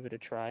excited to give it a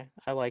try.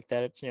 I like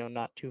that it's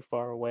not too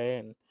far away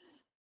and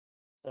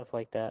stuff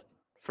like that.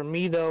 For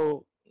me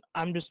though,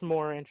 I'm just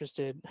more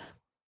interested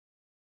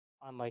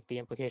on the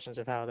implications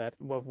of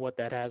what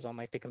that has on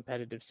the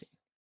competitive scene.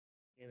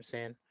 You know what I'm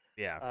saying?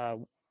 Yeah.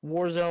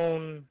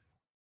 Warzone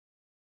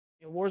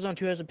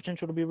 2 has the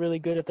potential to be really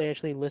good if they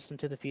actually listen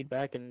to the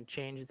feedback and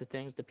change the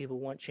things that people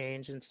want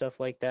changed and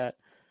stuff like that.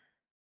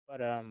 But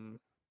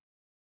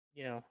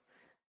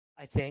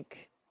I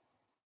think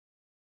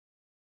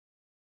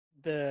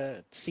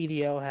the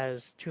CDL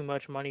has too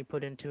much money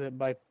put into it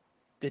by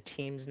the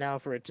teams now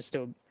for it to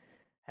still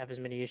have as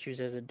many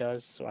issues as it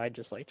does. So I'd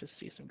just like to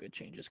see some good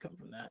changes come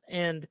from that.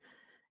 And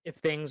if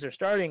things are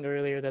starting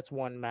earlier, that's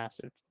one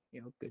massive,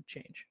 good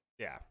change.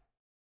 Yeah.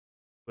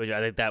 which I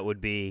think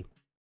that'd be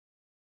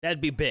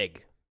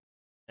big.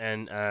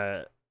 And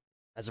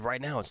as of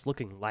right now, it's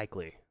looking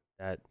likely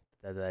that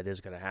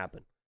is going to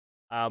happen.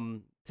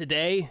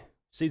 Today,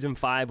 Season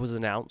 5 was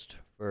announced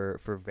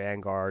for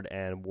Vanguard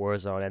and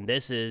Warzone, and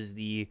this is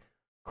the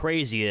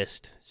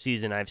craziest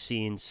season I've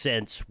seen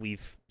since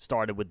we've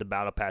started with the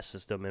Battle Pass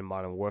system in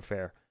Modern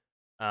Warfare.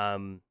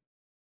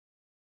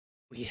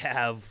 We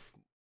have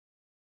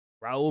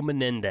Raul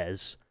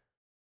Menendez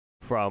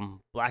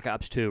from Black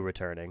Ops 2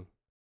 returning.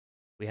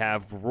 We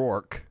have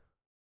Rourke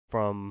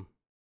from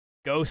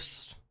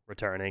Ghosts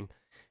returning.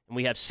 And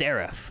we have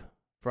Seraph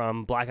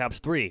from Black Ops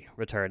 3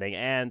 returning.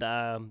 And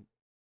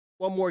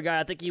one more guy,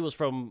 I think he was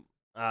from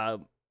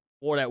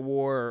War at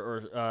War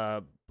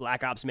or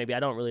Black Ops maybe, I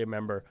don't really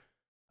remember.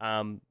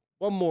 One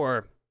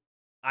more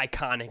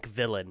iconic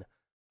villain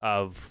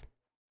of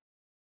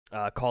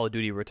Call of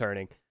Duty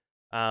returning.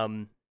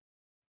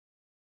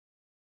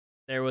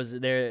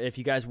 If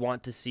you guys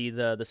want to see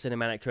the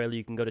cinematic trailer,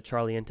 you can go to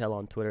Charlie Intel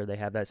on Twitter. They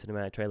have that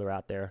cinematic trailer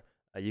out there.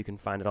 You can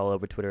find it all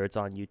over Twitter. It's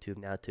on YouTube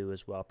now too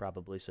as well,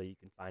 probably, so you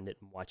can find it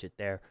and watch it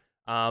there.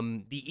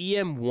 The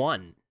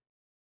EM1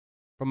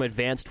 from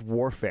Advanced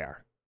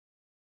Warfare,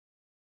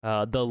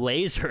 the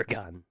laser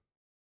gun,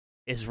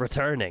 is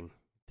returning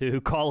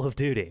to Call of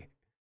Duty.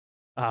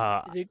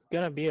 Is it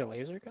gonna be a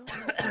laser gun?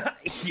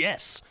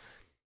 Yes.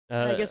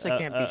 I guess I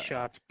can't be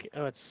shocked.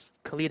 Oh, it's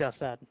Khalid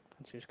Assad.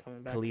 That's who's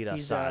coming back. Khalid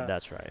Assad,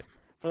 that's right.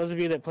 For those of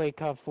you that play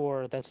COD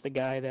 4, that's the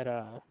guy that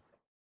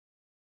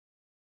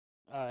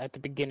at the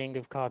beginning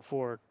of COD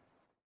 4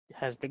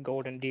 has the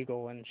golden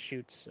deagle and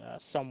shoots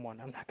someone.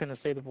 I'm not gonna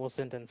say the full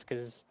sentence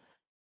because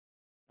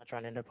I'm not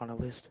trying to end up on a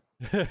list.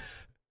 But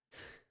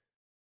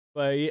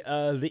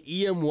the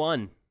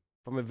EM1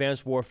 from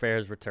Advanced Warfare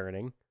is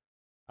returning.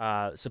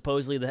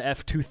 Supposedly the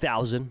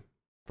F2000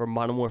 from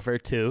Modern Warfare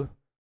 2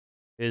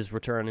 is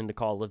returning to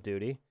Call of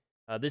Duty.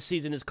 This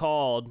season is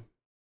called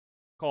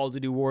Call of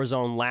Duty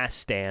Warzone Last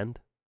Stand.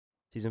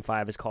 Season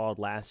 5 is called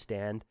Last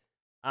Stand.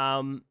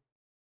 And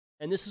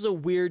this is a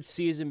weird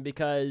season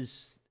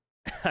because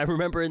I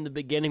remember in the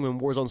beginning when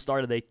Warzone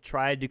started, they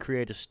tried to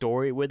create a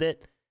story with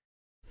it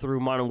through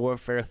Modern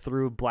Warfare,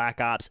 through Black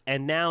Ops,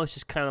 and now it's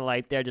just kind of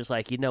like, they're just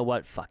like, you know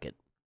what, fuck it.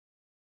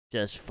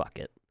 Just fuck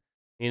it.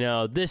 You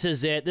know, this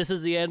is it. This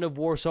is the end of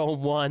Warzone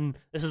 1.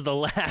 This is the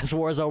last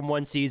Warzone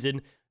 1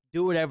 season.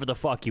 Do whatever the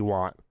fuck you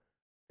want.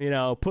 You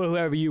know, put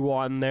whoever you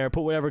want in there.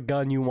 Put whatever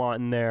gun you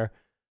want in there.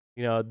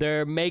 You know,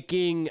 they're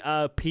making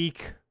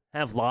Peak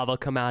have lava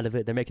come out of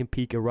it. They're making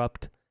Peak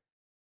erupt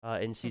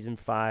in Season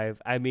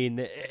 5. I mean,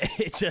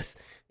 it just...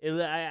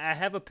 I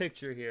have a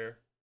picture here.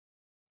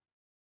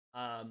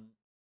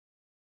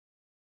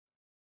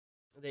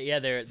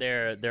 They're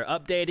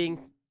updating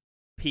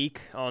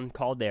Peak on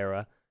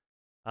Caldera.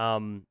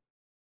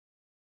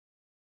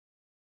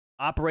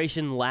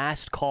 Operation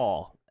Last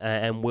Call,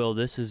 and Will,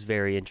 this is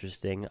very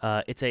interesting.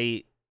 It's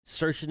a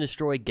search and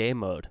destroy game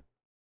mode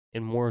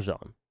in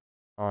Warzone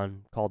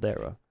on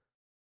Caldera.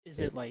 Is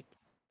it like?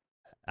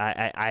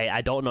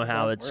 I don't know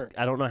how it's work.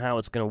 I don't know how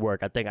it's gonna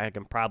work. I think I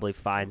can probably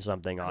find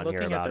something on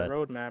here about it. I'm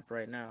looking at the roadmap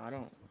right now. I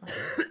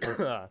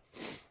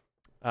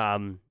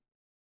don't.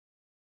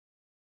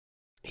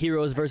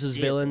 Heroes versus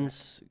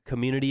Villains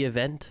community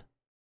event.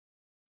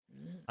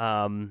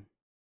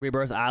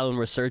 Rebirth Island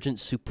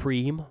Resurgence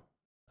Supreme.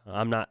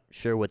 I'm not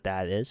sure what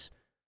that is.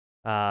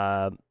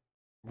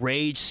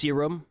 Rage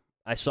Serum.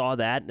 I saw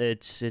that.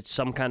 It's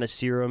some kind of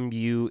serum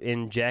you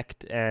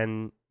inject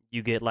and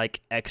you get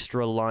like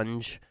extra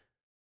lunge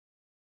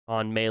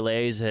on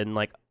melees and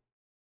like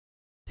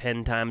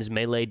 10 times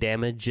melee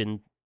damage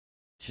and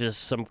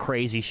just some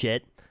crazy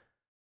shit.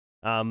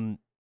 No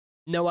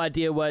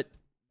idea what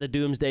the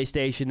Doomsday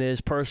Station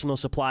is. Personal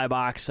supply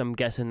box. I'm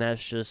guessing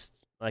that's just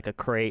like a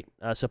crate.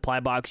 Supply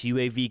box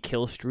UAV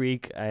kill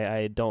streak.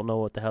 I don't know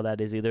what the hell that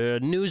is either. A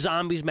new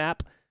zombies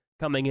map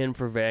coming in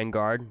for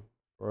Vanguard,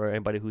 or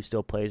anybody who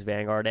still plays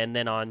Vanguard. And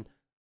then on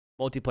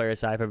multiplayer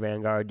side for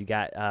Vanguard, you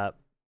got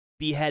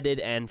Beheaded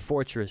and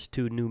Fortress,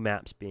 2 new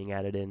maps being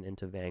added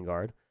into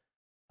Vanguard.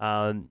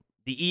 The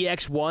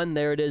EX1,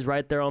 there it is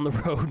right there on the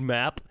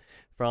roadmap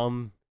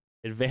from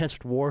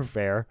Advanced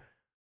Warfare.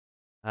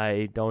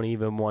 I don't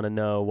even want to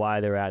know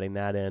why they're adding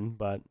that in,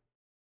 but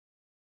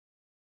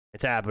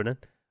it's happening.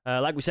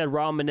 Like we said,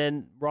 Raul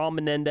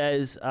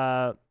Menendez,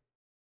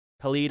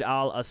 Khalid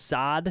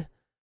Al-Assad,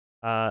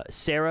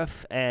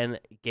 Seraph, and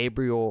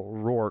Gabriel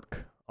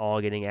Rourke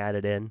all getting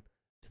added in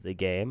to the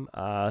game.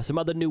 Some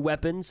other new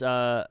weapons,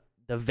 the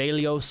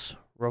Velios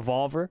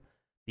revolver,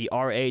 the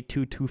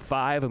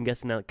RA-225, I'm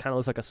guessing that kind of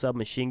looks like a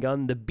submachine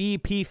gun, the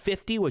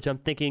BP-50, which I'm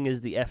thinking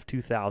is the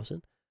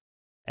F-2000,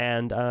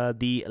 and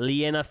the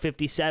Liena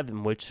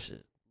 57, which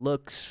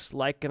looks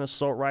like an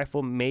assault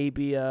rifle,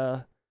 maybe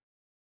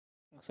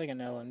looks like an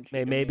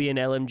LMG. Maybe an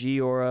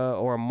LMG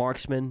or a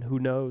marksman, who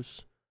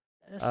knows?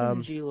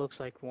 SMG looks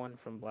like one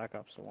from Black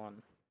Ops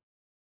 1.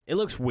 It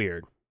looks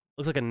weird.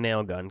 Looks like a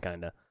nail gun,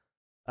 kind of.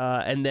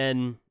 And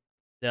then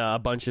a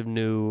bunch of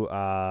new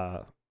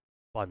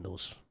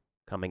bundles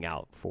coming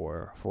out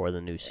for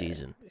the new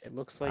season. It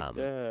looks like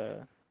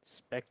the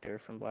Spectre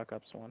from Black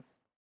Ops 1.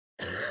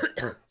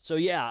 So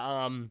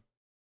yeah,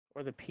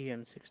 Or the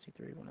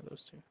PM63, one of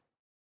those two.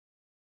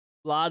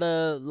 lot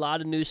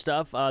of new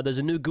stuff. There's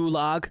a new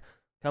Gulag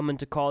coming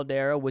to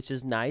Caldera, which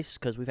is nice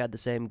because we've had the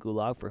same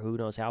Gulag for who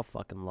knows how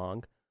fucking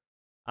long.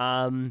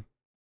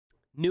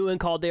 New in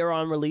Caldera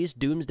on release,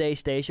 Doomsday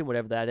Station,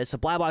 whatever that is.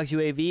 Supply box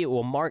UAV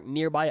will mark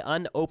nearby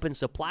unopened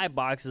supply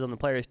boxes on the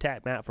player's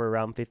tap map for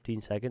around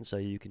 15 seconds, so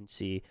you can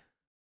see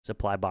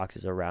supply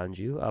boxes around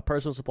you. A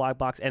personal supply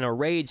box and a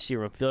rage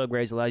serum field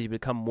grades allows you to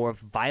become more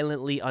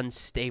violently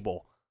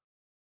unstable.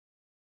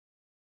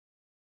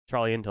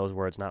 Charlie Into's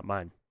words, not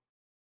mine.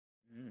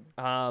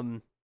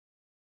 The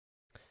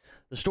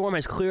storm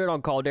has cleared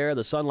on Caldera,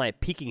 the sunlight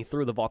peeking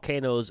through the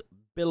volcano's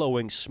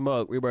billowing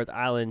smoke. Rebirth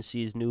Island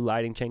sees new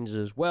lighting changes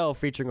as well,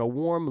 featuring a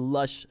warm,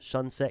 lush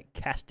sunset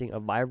casting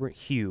a vibrant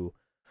hue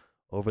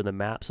over the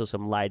map. So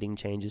some lighting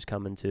changes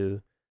coming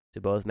to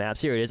both maps.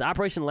 Here it is.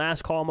 Operation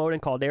Last Call mode in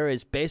Caldera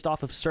is based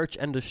off of search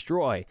and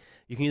destroy.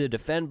 You can either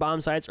defend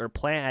bomb sites or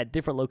plant at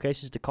different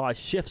locations to cause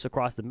shifts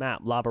across the map.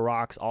 Lava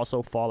rocks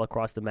also fall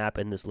across the map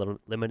in this little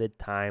limited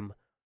time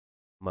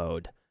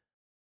mode.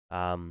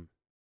 I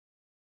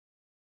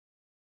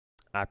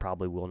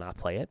probably will not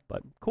play it,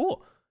 but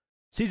cool.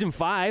 Season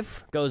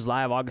 5 goes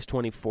live August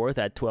 24th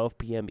at 12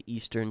 p.m.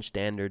 Eastern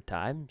Standard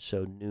Time,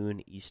 so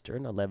noon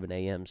Eastern, 11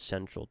 a.m.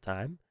 Central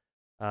Time.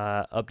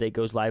 Update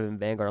goes live in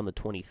Vanguard on the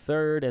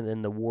 23rd, and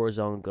then the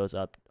Warzone goes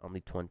up on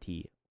the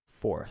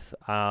 24th.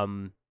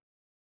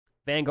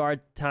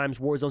 Vanguard times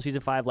Warzone Season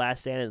 5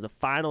 Last Stand is the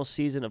final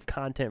season of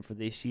content for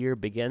this year,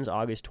 begins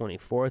August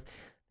 24th.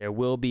 There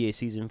will be a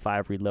Season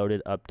 5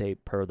 Reloaded update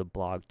per the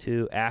blog,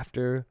 too,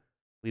 after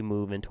we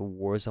move into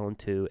Warzone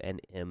 2 and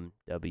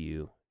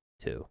MW2.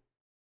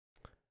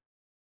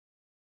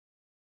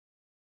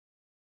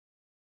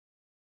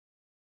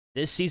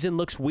 This season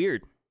looks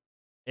weird.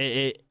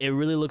 It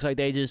really looks like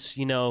they just,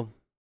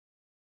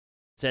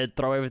 said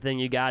throw everything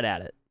you got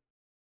at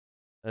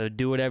it.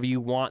 Do whatever you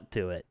want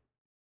to it.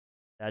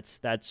 That's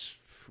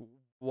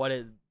what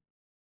it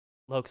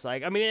looks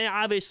like. I mean,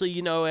 obviously,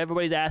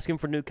 everybody's asking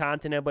for new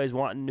content. Everybody's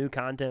wanting new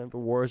content for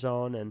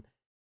Warzone,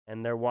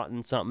 and they're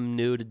wanting something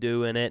new to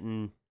do in it,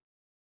 and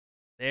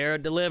they're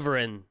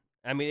delivering.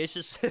 I mean, it's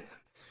just,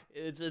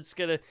 it's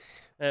gonna,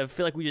 I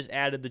feel like we just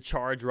added the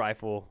charge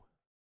rifle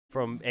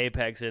from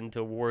Apex into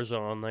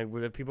Warzone.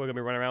 Like, people are gonna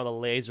be running around with a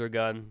laser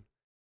gun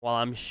while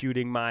I'm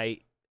shooting my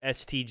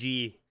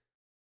STG.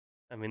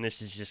 I mean,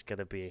 this is just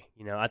gonna be,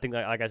 I think,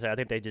 like I said, I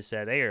think they just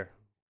said, "Here,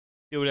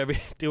 do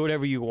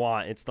whatever you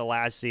want. It's the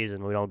last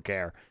season. We don't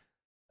care."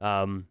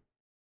 But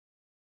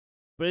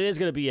it is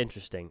gonna be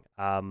interesting.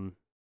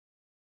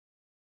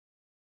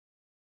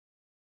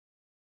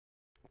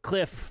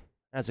 Cliff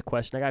has a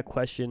question. I got a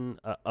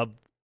question of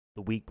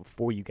the week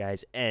before you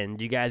guys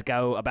end. You guys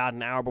go about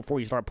an hour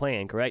before you start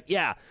playing, correct?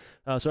 Yeah.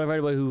 So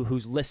everybody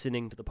who's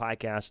listening to the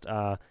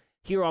podcast,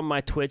 here on my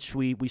Twitch,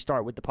 we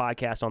start with the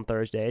podcast on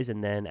Thursdays,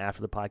 and then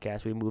after the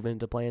podcast, we move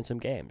into playing some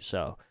games.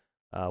 So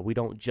we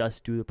don't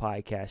just do the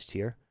podcast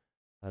here.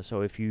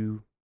 So if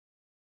you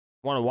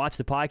want to watch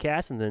the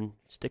podcast and then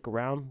stick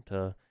around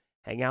to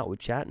hang out with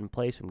chat and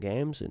play some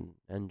games and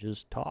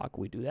just talk,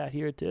 we do that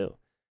here too.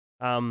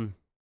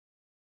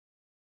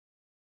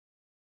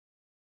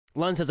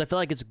 Lund says, I feel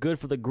like it's good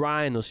for the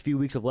grind, those few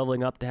weeks of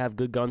leveling up to have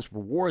good guns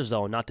for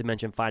Warzone, not to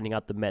mention finding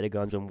out the meta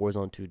guns when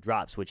Warzone 2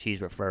 drops, which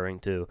he's referring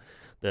to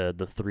the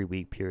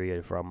 3-week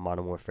period from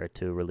Modern Warfare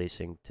 2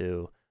 releasing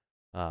to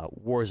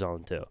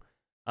Warzone 2.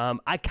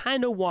 I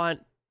kind of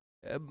want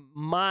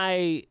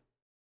my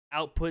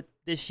output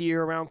this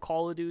year around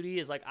Call of Duty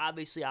is like,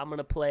 obviously I'm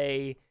gonna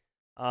play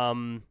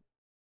both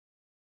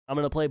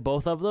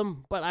of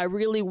them, but I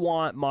really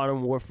want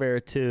Modern Warfare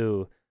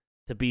 2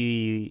 to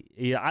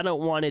be, I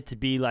don't want it to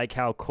be like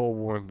how Cold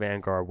War and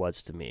Vanguard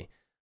was to me.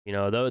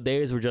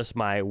 Those were just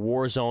my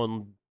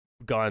Warzone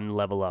gun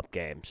level up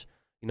games.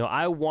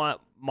 I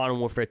want Modern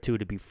Warfare 2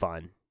 to be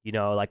fun.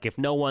 Like if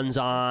no one's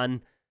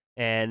on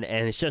and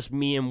it's just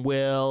me and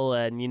Will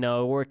and,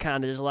 we're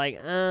kind of just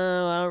like,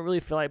 I don't really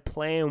feel like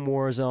playing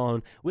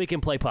Warzone. We can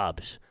play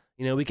pubs.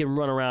 We can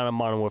run around in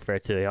Modern Warfare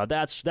 2.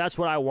 That's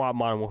what I want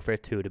Modern Warfare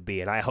 2 to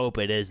be, and I hope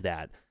it is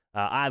that.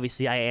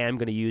 Obviously, I am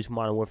going to use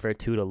Modern Warfare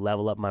 2 to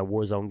level up my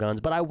Warzone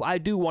guns, but I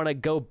do want to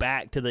go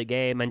back to the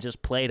game and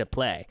just play to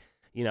play,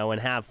 and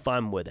have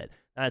fun with it.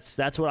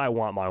 That's what I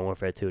want Modern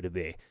Warfare 2 to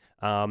be.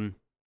 And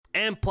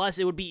plus,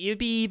 it'd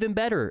be even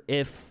better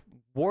if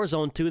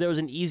Warzone 2, there was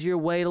an easier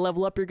way to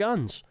level up your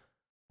guns.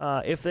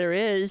 If there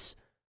is,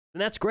 then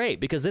that's great,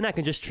 because then I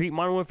can just treat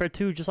Modern Warfare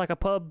 2 just like a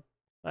pub.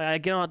 I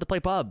don't have to play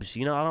pubs.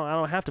 I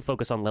don't have to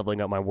focus on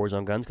leveling up my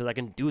Warzone guns, because I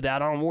can do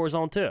that on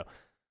Warzone 2.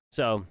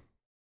 So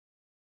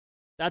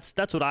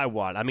that's what I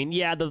want. I mean,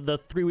 yeah, the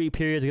 3-week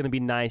period is going to be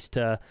nice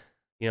to,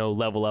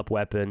 level up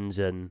weapons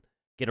and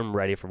get them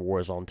ready for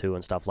Warzone 2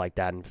 and stuff like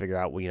that, and figure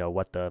out,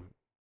 what the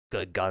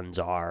good guns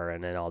are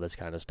and all this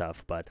kind of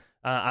stuff. But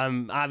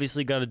I'm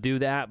obviously going to do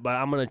that, but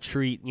I'm going to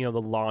treat, the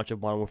launch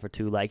of Modern Warfare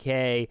 2 like,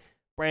 hey,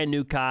 brand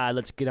new COD.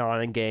 Let's get on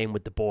a game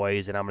with the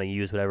boys, and I'm going to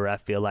use whatever I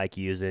feel like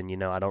using. You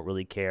know, I don't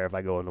really care if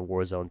I go into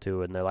Warzone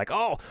 2 and they're like,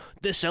 oh,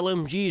 this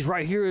LMG's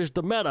right here is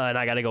the meta, and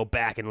I got to go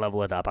back and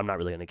level it up. I'm not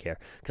really going to care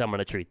because I'm going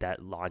to treat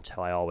that launch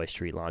how I always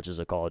treat launches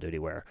of Call of Duty,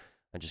 where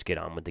I just get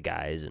on with the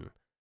guys and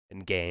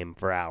game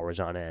for hours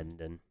on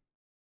end and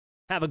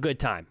have a good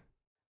time.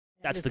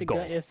 That's the goal.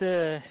 If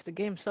the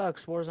game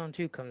sucks, Warzone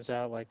 2 comes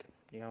out like,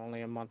 you know,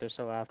 only a month or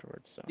so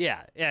afterwards. So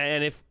Yeah,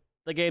 and if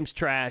the game's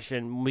trash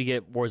and we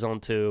get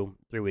Warzone 2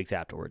 3 weeks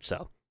afterwards,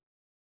 so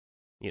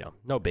you know,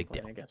 no big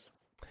deal. I guess.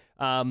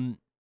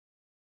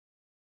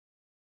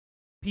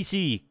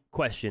 PC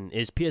question: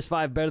 is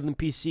PS5 better than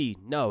PC?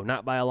 No,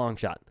 not by a long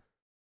shot.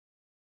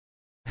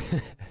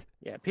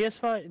 Yeah,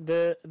 PS5.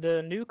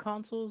 The new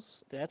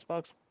consoles, the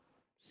Xbox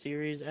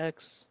Series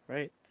X,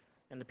 right,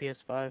 and the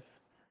PS5.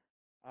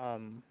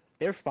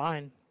 They're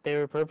fine.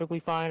 They're perfectly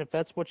fine. If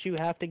that's what you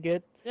have to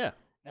get, Yeah,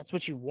 that's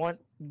what you want,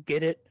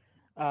 get it.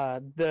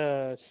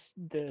 The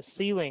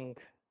ceiling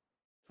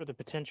for the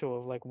potential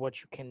of like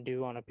what you can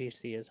do on a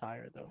PC is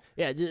higher though.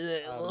 yeah.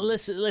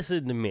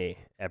 Listen to me,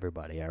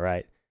 everybody. All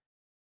right.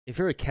 If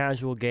you're a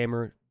casual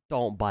gamer,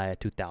 don't buy a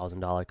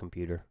 $2,000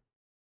 computer.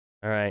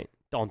 All right,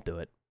 don't do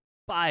it.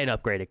 Buy an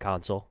upgraded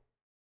console.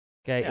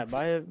 Okay. Yeah,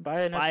 buy a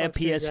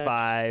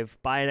PS5,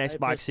 buy an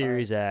Xbox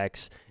Series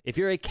X. If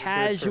you're a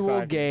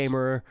casual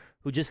gamer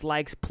who just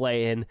likes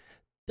playing,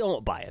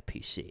 don't buy a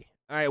PC.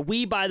 All right,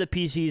 we buy the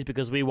PCs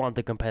because we want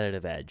the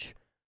competitive edge.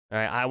 All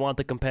right, I want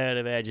the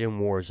competitive edge in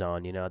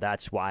Warzone. You know,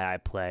 that's why I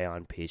play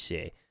on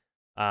PC.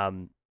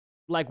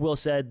 Like Will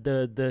said,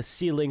 the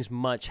ceiling's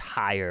much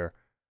higher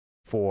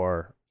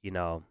for, you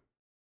know,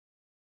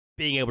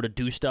 being able to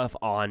do stuff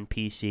on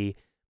PC.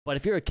 But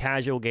if you're a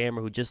casual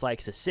gamer who just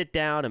likes to sit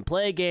down and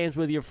play games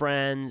with your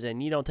friends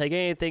and you don't take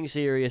anything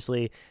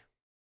seriously,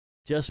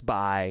 just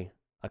buy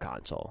a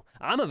console.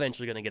 I'm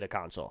eventually going to get a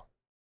console.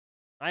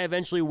 I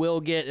eventually will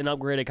get an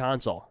upgraded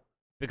console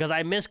because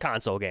I miss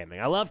console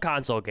gaming. I love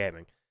console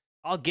gaming.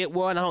 I'll get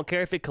one. I don't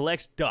care if it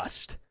collects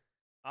dust.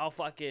 I'll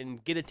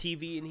fucking get a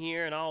TV in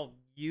here and I'll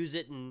use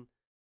it and,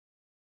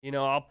 you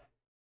know, I'll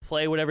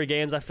play whatever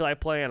games I feel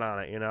like playing on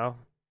it, you know?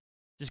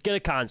 Just get a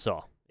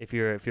console. If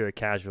you're a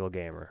casual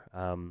gamer,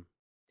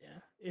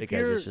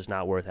 because it's just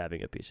not worth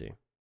having a PC.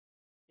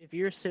 If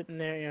you're sitting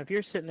there, you know, if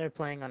you're sitting there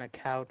playing on a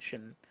couch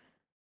and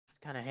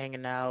kind of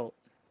hanging out,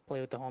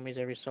 play with the homies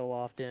every so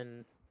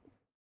often,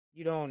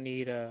 you don't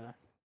need a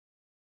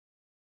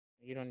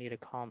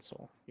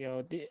console, you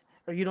know,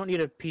 or you don't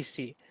need a PC.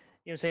 You know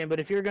what I'm saying? But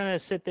if you're gonna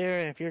sit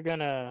there and if you're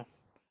gonna,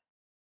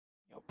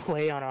 you know,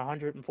 play on a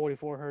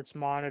 144 hertz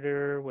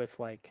monitor with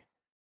like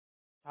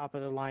top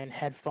of the line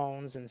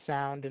headphones and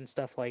sound and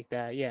stuff like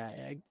that, yeah,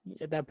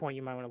 at that point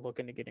you might want to look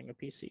into getting a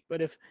PC. But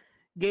if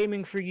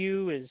gaming for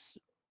you is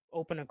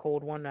open a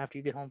cold one after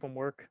you get home from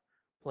work,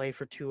 play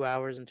for 2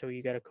 hours until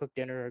you got to cook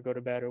dinner or go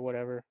to bed or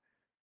whatever,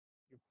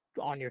 you're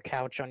on your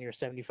couch on your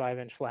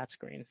 75-inch flat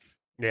screen.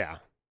 Yeah.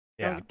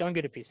 Don't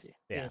get a PC. Yeah.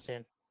 You know what I'm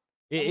saying?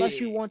 Unless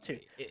you want to.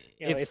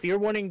 You know, if you're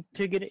wanting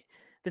to get it,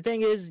 the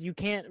thing is you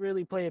can't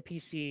really play a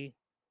PC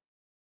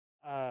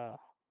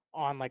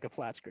on like a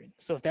flat screen.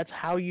 So if that's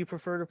how you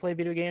prefer to play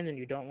video games and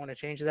you don't want to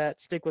change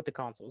that, stick with the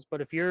consoles.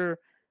 But if you're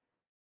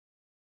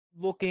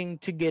looking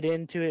to get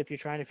into it, if you're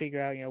trying to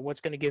figure out, you know,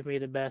 what's going to give me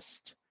the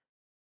best,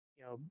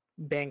 you know,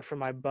 bang for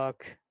my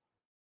buck,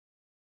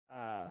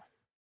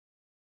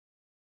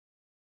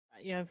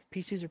 yeah,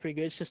 PCs are pretty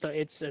good.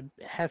 It's a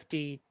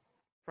hefty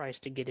price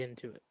to get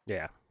into it.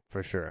 Yeah,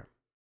 for sure.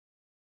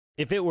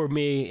 If it were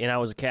me and I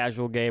was a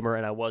casual gamer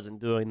and I wasn't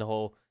doing the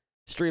whole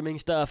streaming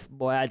stuff,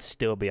 boy, I'd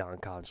still be on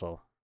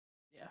console.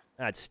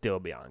 I'd still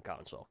be on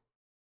console.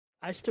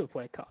 I still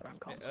play COD on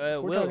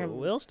console.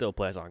 Will still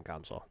plays on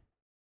console.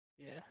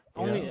 Yeah,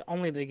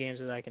 only the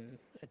games that I can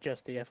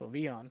adjust the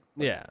FOV on.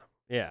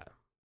 Yeah.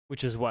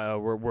 Which is why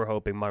we're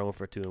hoping Modern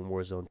Warfare 2 and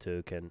Warzone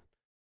 2 can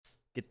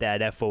get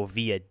that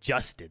FOV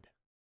adjusted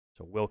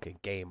so Will can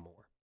game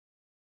more.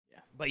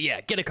 Yeah. But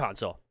yeah, get a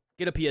console.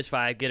 Get a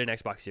PS5. Get an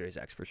Xbox Series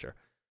X for sure.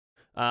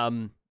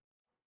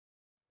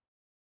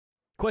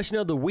 Question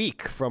of the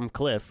week from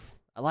Cliff.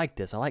 I like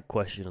this. I like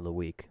question of the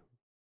week.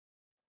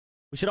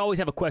 We should always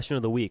have a question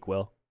of the week,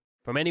 Will,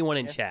 from anyone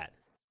in chat.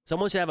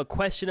 Someone should have a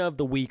question of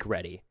the week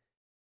ready.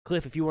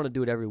 Cliff, if you want to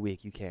do it every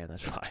week, you can.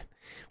 That's fine.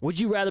 Would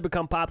you rather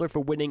become popular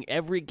for winning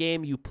every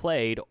game you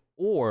played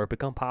or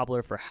become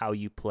popular for how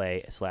you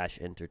play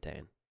 /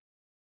 entertain?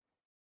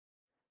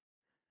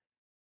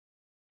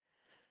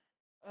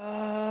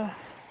 I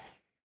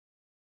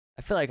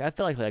feel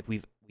like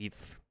we've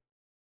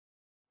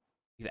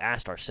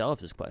asked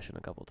ourselves this question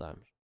a couple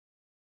times.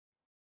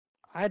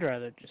 I'd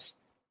rather just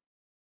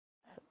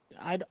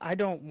I'd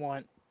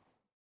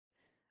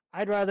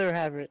rather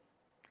have it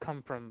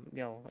come from,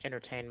 you know,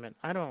 entertainment.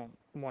 I don't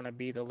want to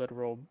be the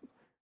literal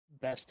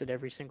best at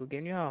every single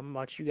game. You know how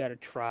much you got to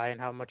try and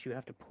how much you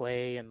have to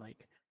play and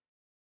like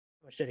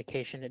how much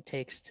dedication it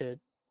takes to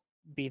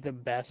be the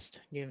best.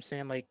 You know what I'm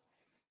saying? Like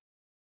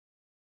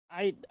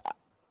I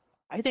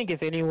think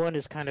if anyone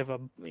is kind of a,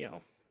 you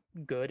know,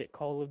 good at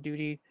Call of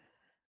Duty,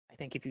 I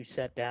think if you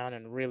sat down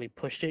and really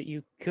pushed it,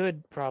 you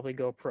could probably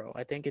go pro.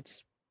 I think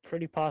it's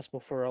pretty possible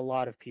for a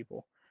lot of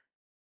people.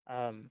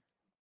 But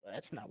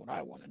that's not what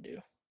I want to do.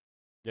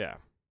 Yeah.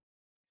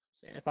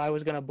 And if I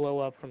was gonna blow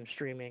up from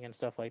streaming and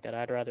stuff like that,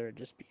 I'd rather it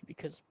just be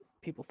because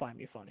people find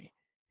me funny.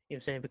 You know what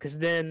I'm saying? Because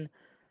then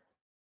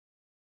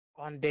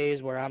on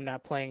days where I'm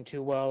not playing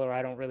too well or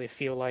I don't really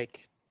feel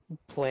like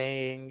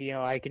playing,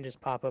 I can just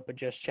pop up a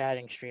just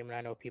chatting stream and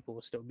I know people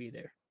will still be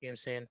there. You know what I'm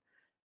saying?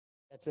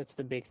 That's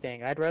the big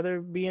thing. I'd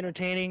rather be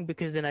entertaining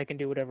because then I can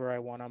do whatever I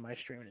want on my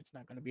stream and it's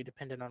not going to be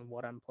dependent on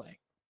what I'm playing.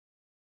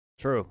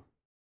 True.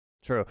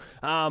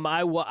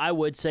 I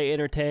would say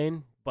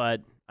entertain,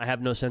 but I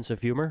have no sense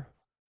of humor.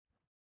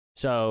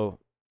 So,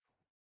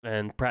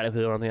 and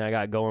practically the only thing I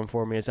got going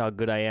for me is how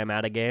good I am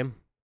at a game.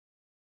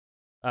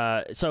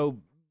 So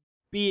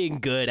being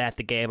good at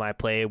the game I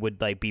play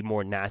would like be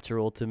more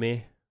natural to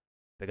me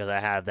because I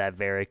have that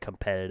very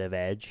competitive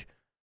edge.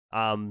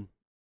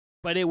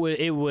 But it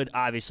would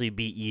obviously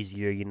be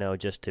easier,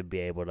 just to be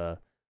able to,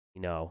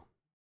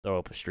 throw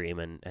up a stream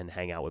and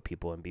hang out with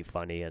people and be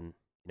funny and,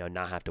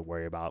 not have to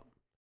worry about,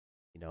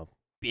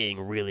 being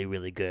really,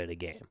 really good at a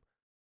game.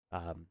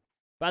 But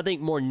I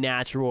think more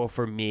natural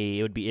for me,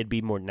 it'd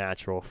be more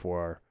natural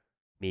for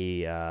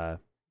me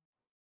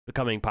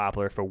becoming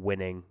popular for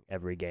winning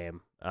every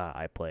game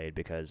I played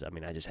because,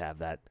 I just have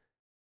that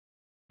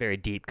very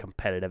deep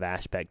competitive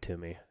aspect to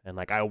me. And,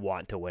 like, I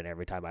want to win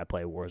every time I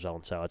play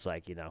Warzone. So it's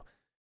like, if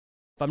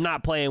I'm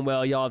not playing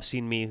well, y'all have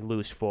seen me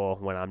lose full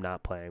when I'm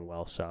not playing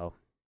well. So,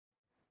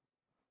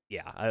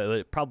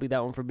 yeah, probably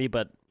that one for me.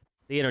 But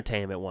the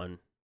entertainment one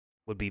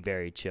would be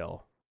very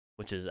chill,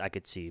 which is I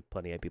could see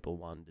plenty of people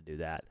wanting to do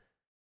that.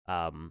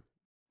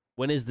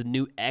 When is the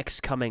new X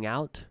coming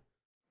out?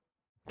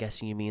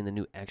 Guessing you mean the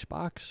new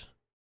Xbox?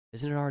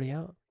 Isn't it already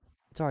out?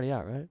 It's already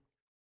out, right?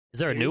 Is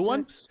there a new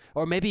one?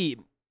 Or maybe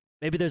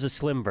there's a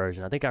slim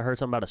version. I think I heard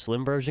something about a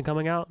slim version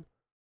coming out.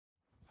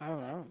 I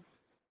don't know.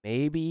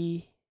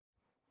 Maybe.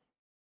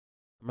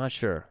 I'm not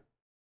sure,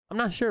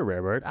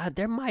 Rarebird.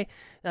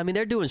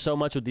 They're doing so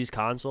much with these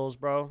consoles,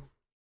 bro.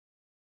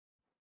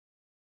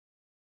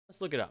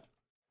 Let's look it up.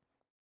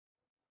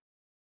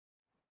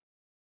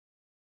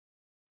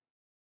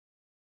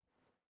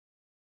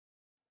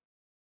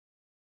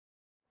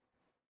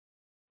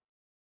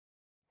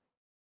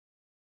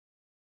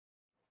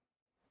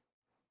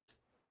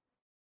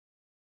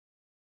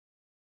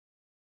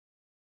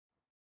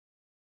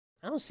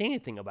 I don't see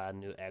anything about a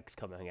new X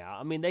coming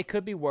out. They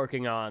could be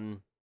working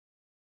on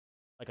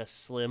like a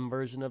slim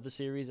version of the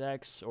Series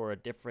X or a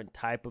different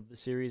type of the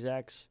Series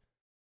X.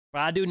 But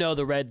I do know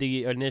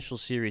the initial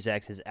Series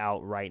X is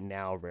out right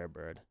now,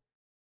 Rarebird.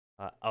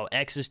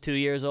 X is 2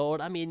 years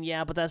old?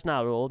 Yeah, but that's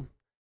not old.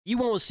 You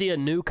won't see a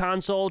new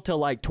console till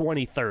like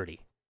 2030.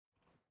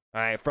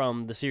 All right,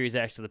 from the Series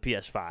X to the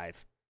PS5.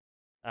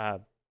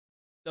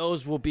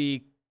 Those will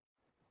be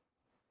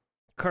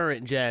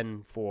current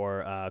gen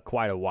for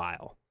quite a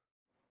while.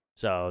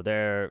 So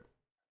there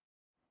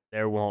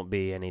won't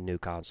be any new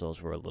consoles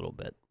for a little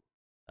bit.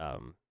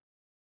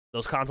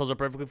 Those consoles are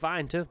perfectly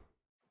fine, too.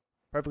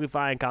 Perfectly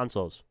fine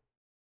consoles.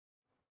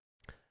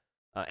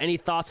 Any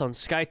thoughts on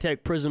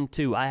Skytech Prism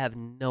 2? I have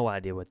no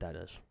idea what that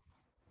is.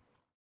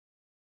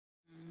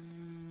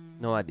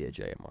 No idea,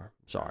 JMR.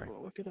 Sorry.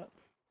 We'll look it up.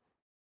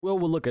 We'll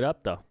look it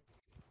up, though.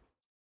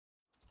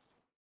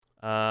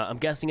 I'm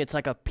guessing it's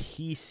like a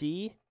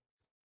PC.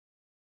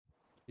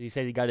 He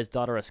said he got his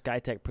daughter a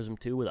Skytech Prism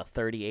 2 with a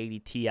 3080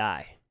 Ti.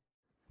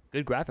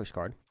 Good graphics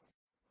card.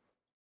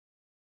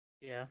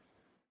 Yeah.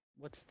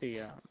 What's the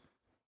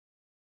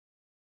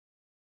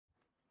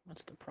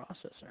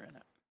processor in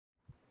it?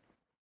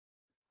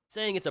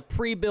 Saying it's a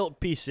pre-built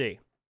PC.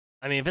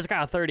 If it's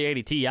got a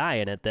 3080 Ti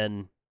in it,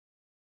 then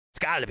it's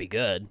got to be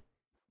good.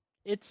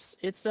 It's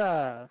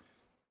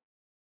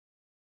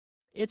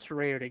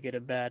rare to get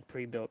a bad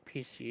pre-built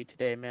PC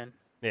today, man.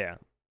 Yeah.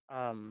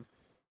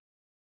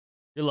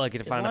 You're lucky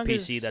to find a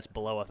PC that's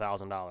below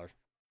 $1,000.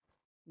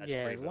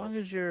 Yeah, as long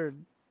as you're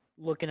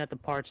looking at the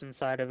parts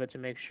inside of it to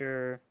make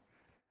sure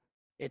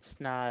it's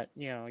not,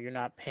 you're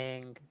not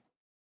paying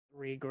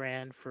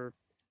 $3,000 for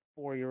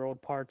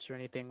 4-year-old parts or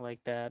anything like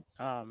that.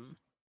 Yeah,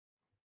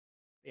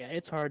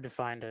 it's hard to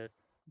find a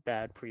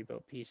bad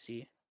pre-built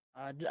PC.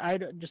 I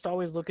just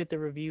always look at the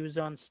reviews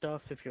on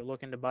stuff if you're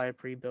looking to buy a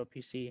pre-built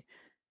PC.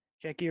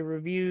 Check your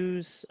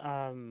reviews.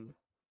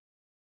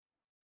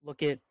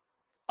 Look at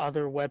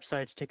other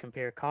websites to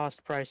compare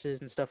cost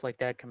prices and stuff like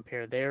that.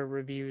 Compare their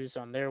reviews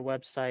on their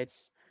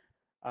websites.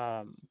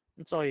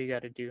 That's all you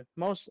got to do.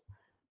 Most,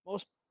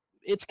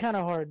 it's kind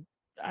of hard.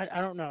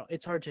 I don't know.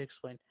 It's hard to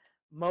explain.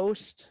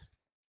 Most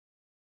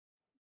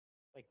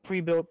like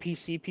pre-built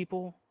PC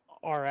people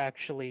are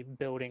actually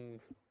building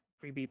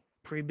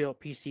pre-built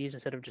PCs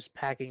instead of just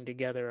packing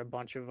together a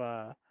bunch of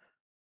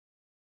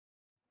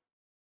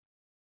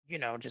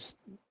just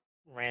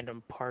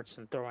random parts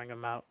and throwing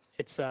them out.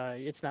 It's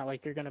not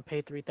like you're gonna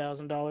pay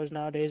 $3,000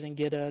 nowadays and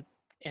get a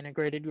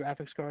integrated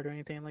graphics card or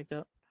anything like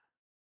that.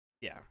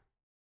 Yeah.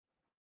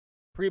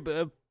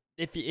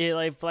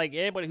 If like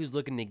anybody who's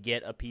looking to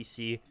get a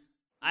PC,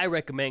 I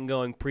recommend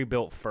going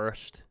pre-built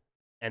first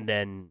and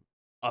then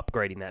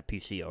upgrading that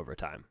PC over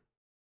time.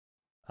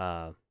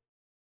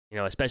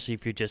 Especially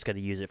if you're just going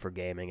to use it for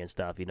gaming and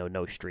stuff,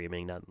 no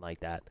streaming, nothing like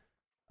that.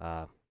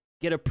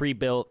 Get a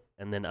pre-built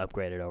and then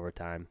upgrade it over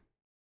time,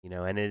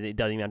 and it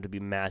doesn't even have to be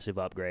massive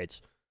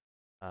upgrades.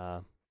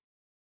 But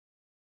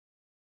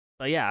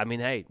yeah, I mean,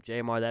 hey,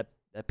 JMR,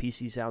 that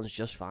PC sounds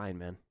just fine,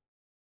 man.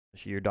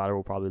 Your daughter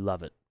will probably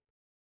love it.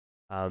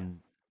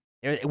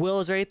 Will,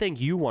 is there anything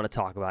you want to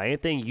talk about?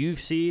 Anything you've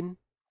seen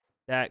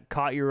that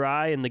caught your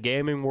eye in the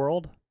gaming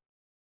world?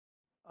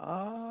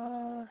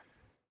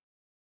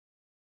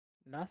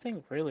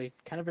 Nothing really.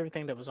 Kind of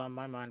everything that was on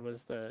my mind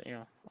was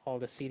all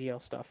the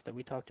CDL stuff that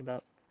we talked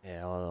about.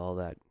 Yeah, all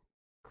that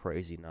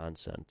crazy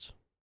nonsense.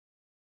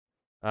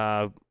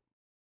 We're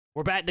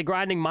back to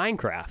grinding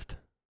Minecraft,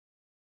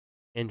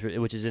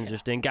 which is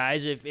interesting.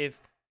 Guys, if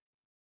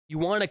you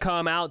want to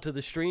come out to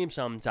the stream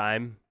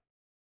sometime,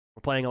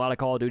 we're playing a lot of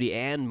Call of Duty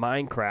and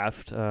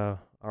Minecraft,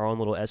 our own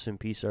little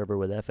SMP server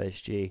with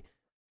FSG.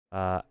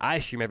 I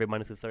stream every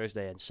Monday through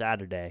Thursday and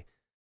Saturday.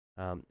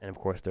 And of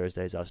course,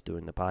 Thursday is us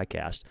doing the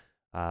podcast.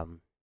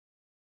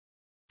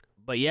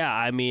 But yeah,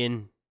 I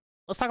mean,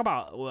 let's talk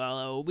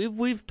about,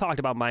 we've talked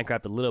about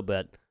Minecraft a little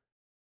bit.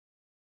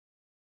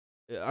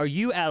 Are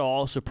you at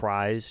all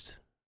surprised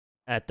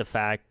at the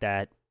fact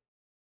that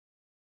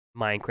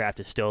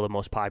Minecraft is still the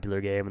most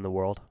popular game in the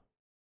world?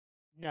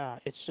 Nah,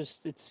 it's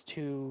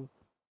too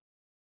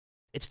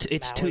malleable. It's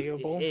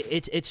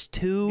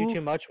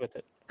too much with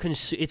it.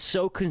 It's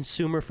so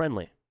consumer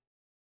friendly.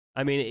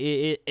 I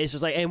mean, it's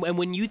just like, and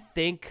when you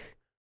think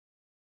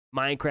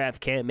Minecraft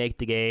can't make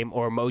the game,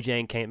 or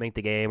Mojang can't make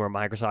the game, or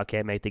Microsoft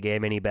can't make the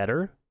game any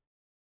better,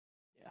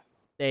 yeah,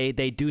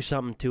 they do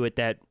something to it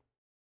that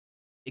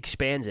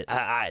expands it.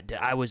 I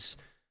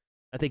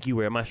think you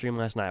were at my stream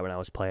last night when I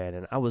was playing,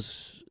 and I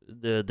was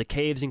the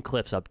Caves and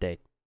Cliffs update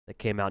that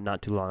came out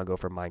not too long ago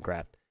for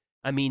Minecraft.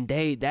 I mean,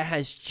 that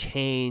has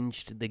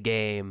changed the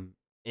game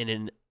in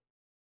an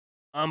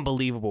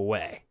unbelievable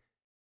way.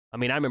 I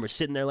mean, I remember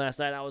sitting there last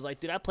night, I was like,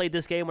 dude, I played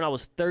this game when I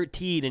was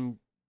 13, and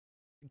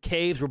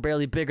caves were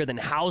barely bigger than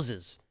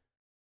houses.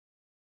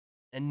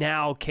 And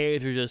now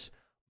caves are just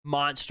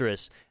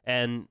monstrous.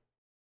 And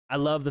I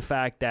love the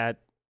fact that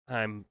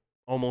I'm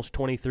almost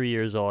 23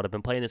 years old. I've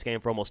been playing this game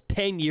for almost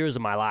 10 years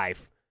of my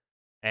life,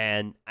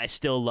 and I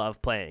still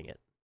love playing it.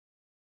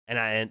 And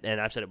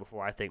I've said it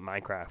before, I think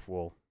Minecraft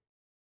will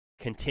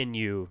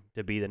continue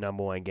to be the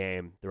 #1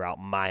 game throughout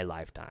my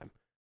lifetime.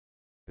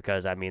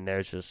 Because, I mean,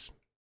 it's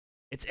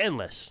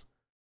endless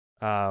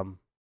for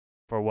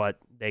what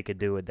they could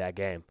do with that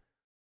game.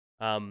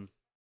 Are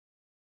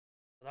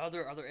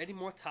there any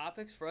more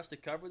topics for us to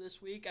cover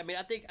this week? I mean,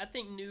 I think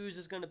news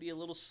is going to be a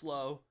little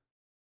slow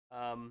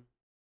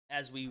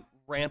as we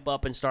ramp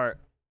up and start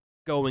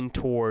going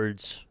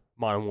towards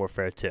Modern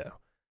Warfare 2.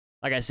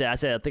 Like I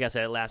think I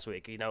said it last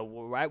week.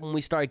 Right when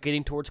we start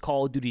getting towards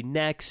Call of Duty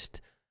next,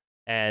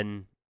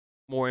 and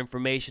more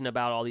information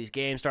about all these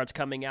games starts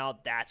coming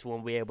out, that's when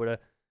we'll be able to.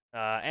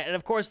 And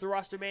of course, the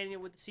Rostermania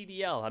with the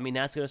CDL. I mean,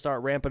 that's going to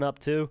start ramping up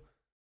too.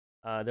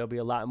 There'll be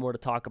a lot more to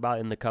talk about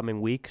in the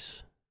coming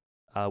weeks,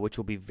 which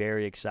will be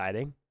very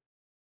exciting.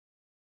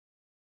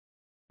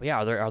 But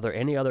yeah, are there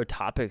any other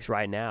topics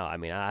right now? I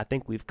mean, I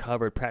think we've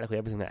covered practically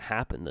everything that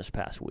happened this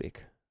past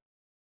week.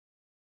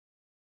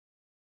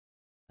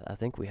 I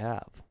think we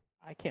have.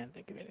 I can't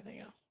think of anything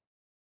else.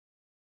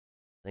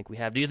 I think we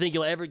have. Do you think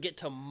you'll ever get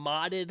to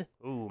modded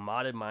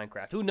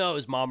Minecraft? Who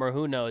knows, Mommer?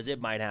 Who knows?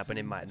 It might happen.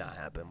 It might not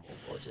happen.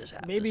 We'll just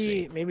have to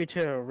see. Maybe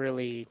to a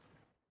really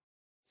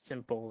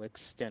simple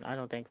extent. I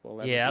don't think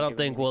we'll ever. Yeah, I don't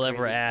think we'll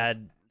ever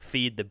add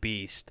Feed the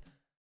Beast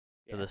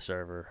to the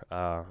server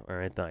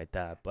or anything like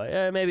that.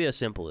 But maybe a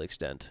simple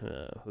extent.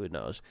 Who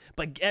knows?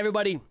 But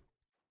everybody,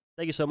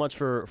 thank you so much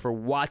for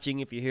watching.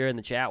 If you're here in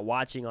the chat,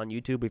 watching on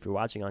YouTube. If you're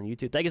watching on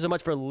YouTube, thank you so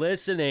much for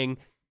listening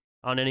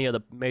on any of the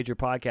major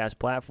podcast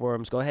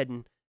platforms. Go ahead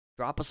and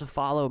drop us a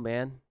follow,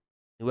 man.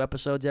 New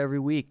episodes every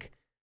week.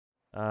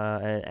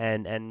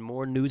 And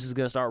more news is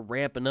going to start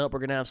ramping up. We're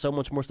going to have so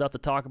much more stuff to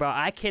talk about.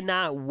 I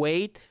cannot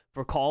wait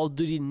for Call of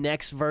Duty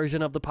next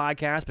version of the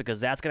podcast, because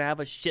that's going to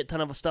have a shit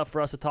ton of stuff for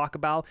us to talk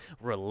about.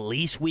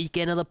 Release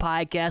weekend of the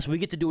podcast. We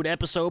get to do an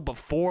episode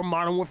before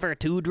Modern Warfare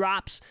 2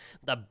 drops.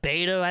 The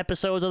beta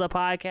episodes of the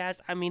podcast.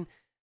 I mean,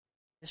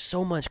 there's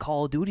so much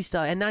Call of Duty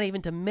stuff, and not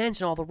even to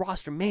mention all the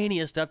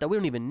Rostermania stuff that we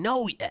don't even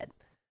know yet.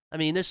 I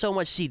mean, there's so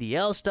much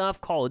CDL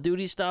stuff, Call of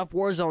Duty stuff,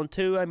 Warzone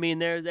 2. I mean,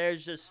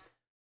 there's just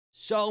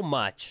so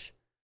much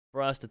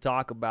for us to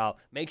talk about.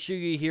 Make sure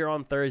you're here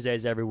on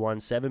Thursdays, everyone,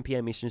 7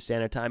 p.m. Eastern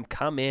Standard Time.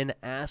 Come in,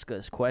 ask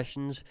us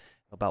questions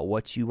about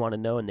what you want to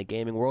know in the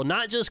gaming world.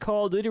 Not just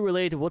Call of Duty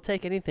related. We'll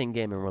take anything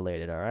gaming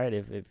related, all right?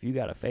 If you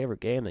got a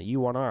favorite game that you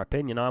want our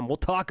opinion on, we'll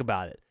talk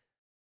about it.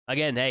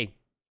 Again, hey,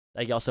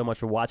 thank y'all so much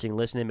for watching,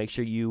 listening. Make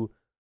sure you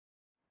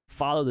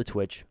follow the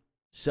Twitch,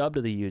 sub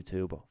to the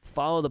YouTube,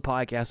 follow the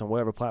podcast on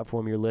whatever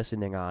platform you're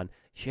listening on.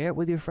 Share it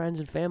with your friends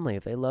and family.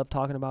 If they love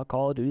talking about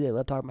Call of Duty, they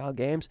love talking about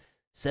games,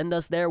 send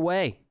us their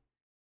way.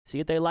 See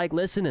if they like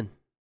listening.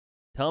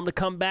 Tell them to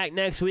come back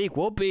next week.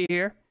 We'll be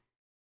here.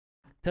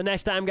 Till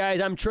next time,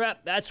 guys, I'm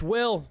Trep. That's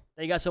Will.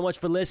 Thank you guys so much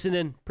for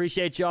listening.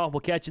 Appreciate y'all.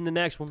 We'll catch you in the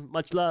next one.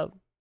 Much love.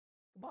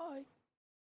 Bye.